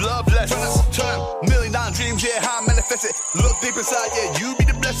 never love less. Turn $1,000,000 dreams, yeah, how I manifest it. Look deep inside, yeah, you be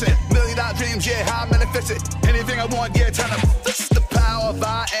the blessing. $1,000,000 dreams, yeah, how I manifest it. Anything I want, yeah, turn up. This is the power of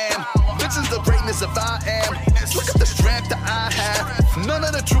I am. This is the greatness of I am. Look at the strength that I have. None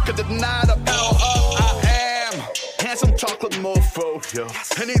of the truth can deny the power of I am. Handsome chocolate mofo, yo.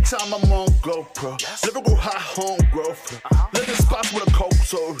 Anytime I'm on GoPro, lyrical high home growth. Living spots with a coke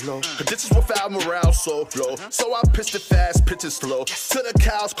so low. This is without morale so low. So I pitched it fast, pitch it slow. Till the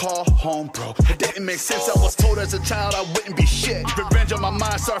cows call home, bro. It didn't make sense. I was told as a child I wouldn't be shit. Revenge on my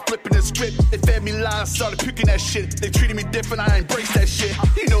mind, started flipping the script. They fed me lies, started picking that shit. They treated me different, I embraced that shit.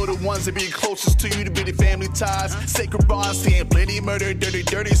 You know the ones that be closest to you to be the family ties. Sacred bonds, seeing plenty murder,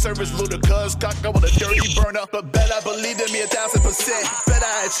 dirty service, ludicrous, cock up with a dirty burner. But better believe in me 1,000%. Bet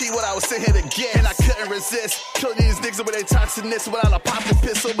I achieved what I was sitting here to get, and I couldn't resist. Killing these niggas with their toxicness without a popping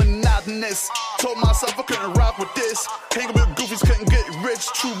pistol monotonous. Told myself I couldn't rock with this. Hanging with goofies couldn't get rich.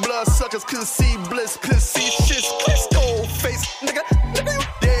 True blood suckers couldn't see bliss, couldn't see shit. Cold face, nigga, you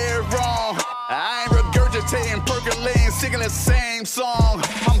dead wrong. I ain't regurgitating, percolating, singing the same song.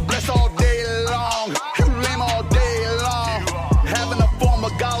 I'm blessed all day long. You lame all day long. Having a form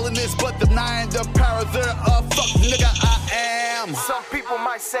of godliness, but denying the power thereof. Fuck nigga, I am. Some people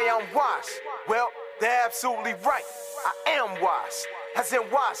might say I'm washed. Well, they're absolutely right. I am washed. As in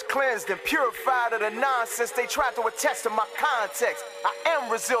washed, cleansed, and purified of the nonsense they tried to attach to my context. I am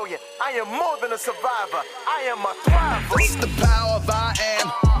resilient. I am more than a survivor. I am a thriver. This is the power of I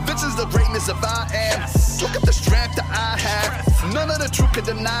am. This is the greatness of I am. Look at the strength that I have. None of the truth can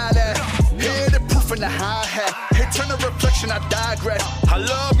deny that. Hear the proof in the hi-hat. Eternal reflection, I digress. I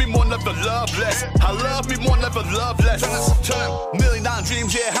love me more, never love less. I love me more, never love less. Turn $1,000,000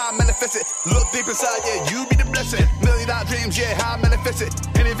 dreams, yeah, how I manifest it. Look deep inside, yeah, you be the blessing. $1,000,000 dreams, yeah, how I manifest it.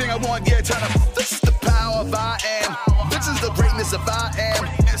 Anything I want, yeah, turn up. This is the power of I am. This is the greatness of I am.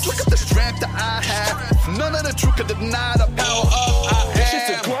 Look at the strength that I have. None of the truth can deny the power of I am. It's just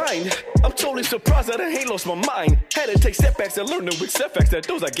a grind. I'm totally surprised that I ain't lost my mind. Had to take setbacks and learn the weak setbacks that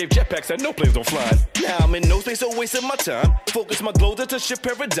those I gave jetpacks that no planes don't fly. Now I'm in no space, so wasting my time. Focus my glow to shift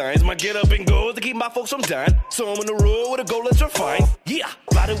paradigms. My get up and go to keep my folks from dying. So I'm on the road with a goal that's refined. Yeah,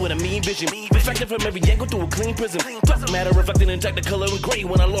 plotted with a mean vision. Reflected from every angle through a clean prism. Dark matter reflecting in the color and gray.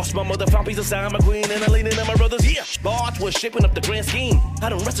 When I lost my mother, found peace inside my queen, and I leaned in on my brothers. Yeah, Bart was shaping up the grand scheme. I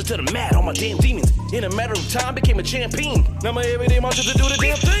done wrestled to the mat, all my damn demons. In a matter of time, became a champion. Now my everyday marches to do the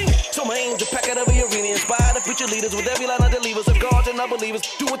damn thing. So my aim to pack out every arena, inspire the future leaders with every line of the levers of God and unbelievers.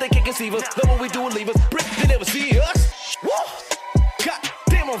 Do what they can't conceive us, love what we do and leave us. Brick, they never see us. Whoa! God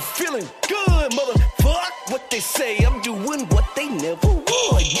damn, I'm feeling good, motherfuck. What they say, I'm doing what they never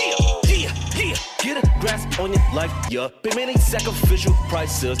would. Yeah, yeah, yeah. Get a grasp on your life, yeah. Been many sacrificial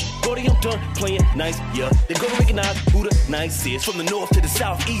prices. Brody, I'm done playing nice, yeah. They gonna recognize who the nice is. From the north to the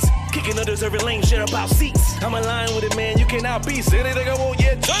southeast, kicking others every lane, share about seats. I'm aligned with it, man. You cannot be. Say anything I want,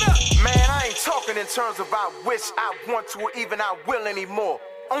 yeah. Turn up. Man, I ain't talking in terms of I wish, I want to, or even I will anymore.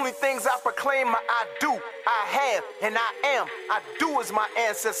 Only things I proclaim, I do, I have, and I am. I do as my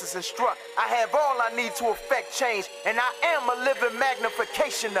ancestors instruct. I have all I need to effect change, and I am a living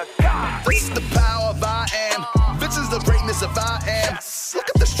magnification of God. This is the power of I am. This is the greatness of I am. Look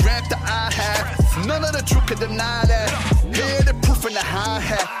at the strength that I have. None of the truth can deny that. Hear the proof in the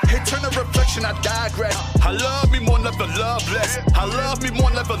hi-hat. Eternal reflection, I digress. I love me more, never love less. I love me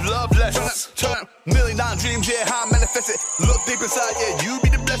more, never love less. Turn $1,000,000 dreams, yeah, how I manifest it. Look deep inside, yeah, you be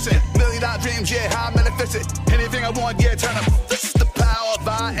the blessing. $1,000,000 dreams, yeah, how I manifest it. Anything I want, yeah, turn up. This is the power of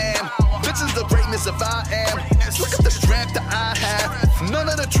I am. This is the greatness of I am. Look at the strength that I have. None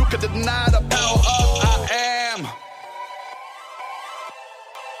of the truth can deny the power of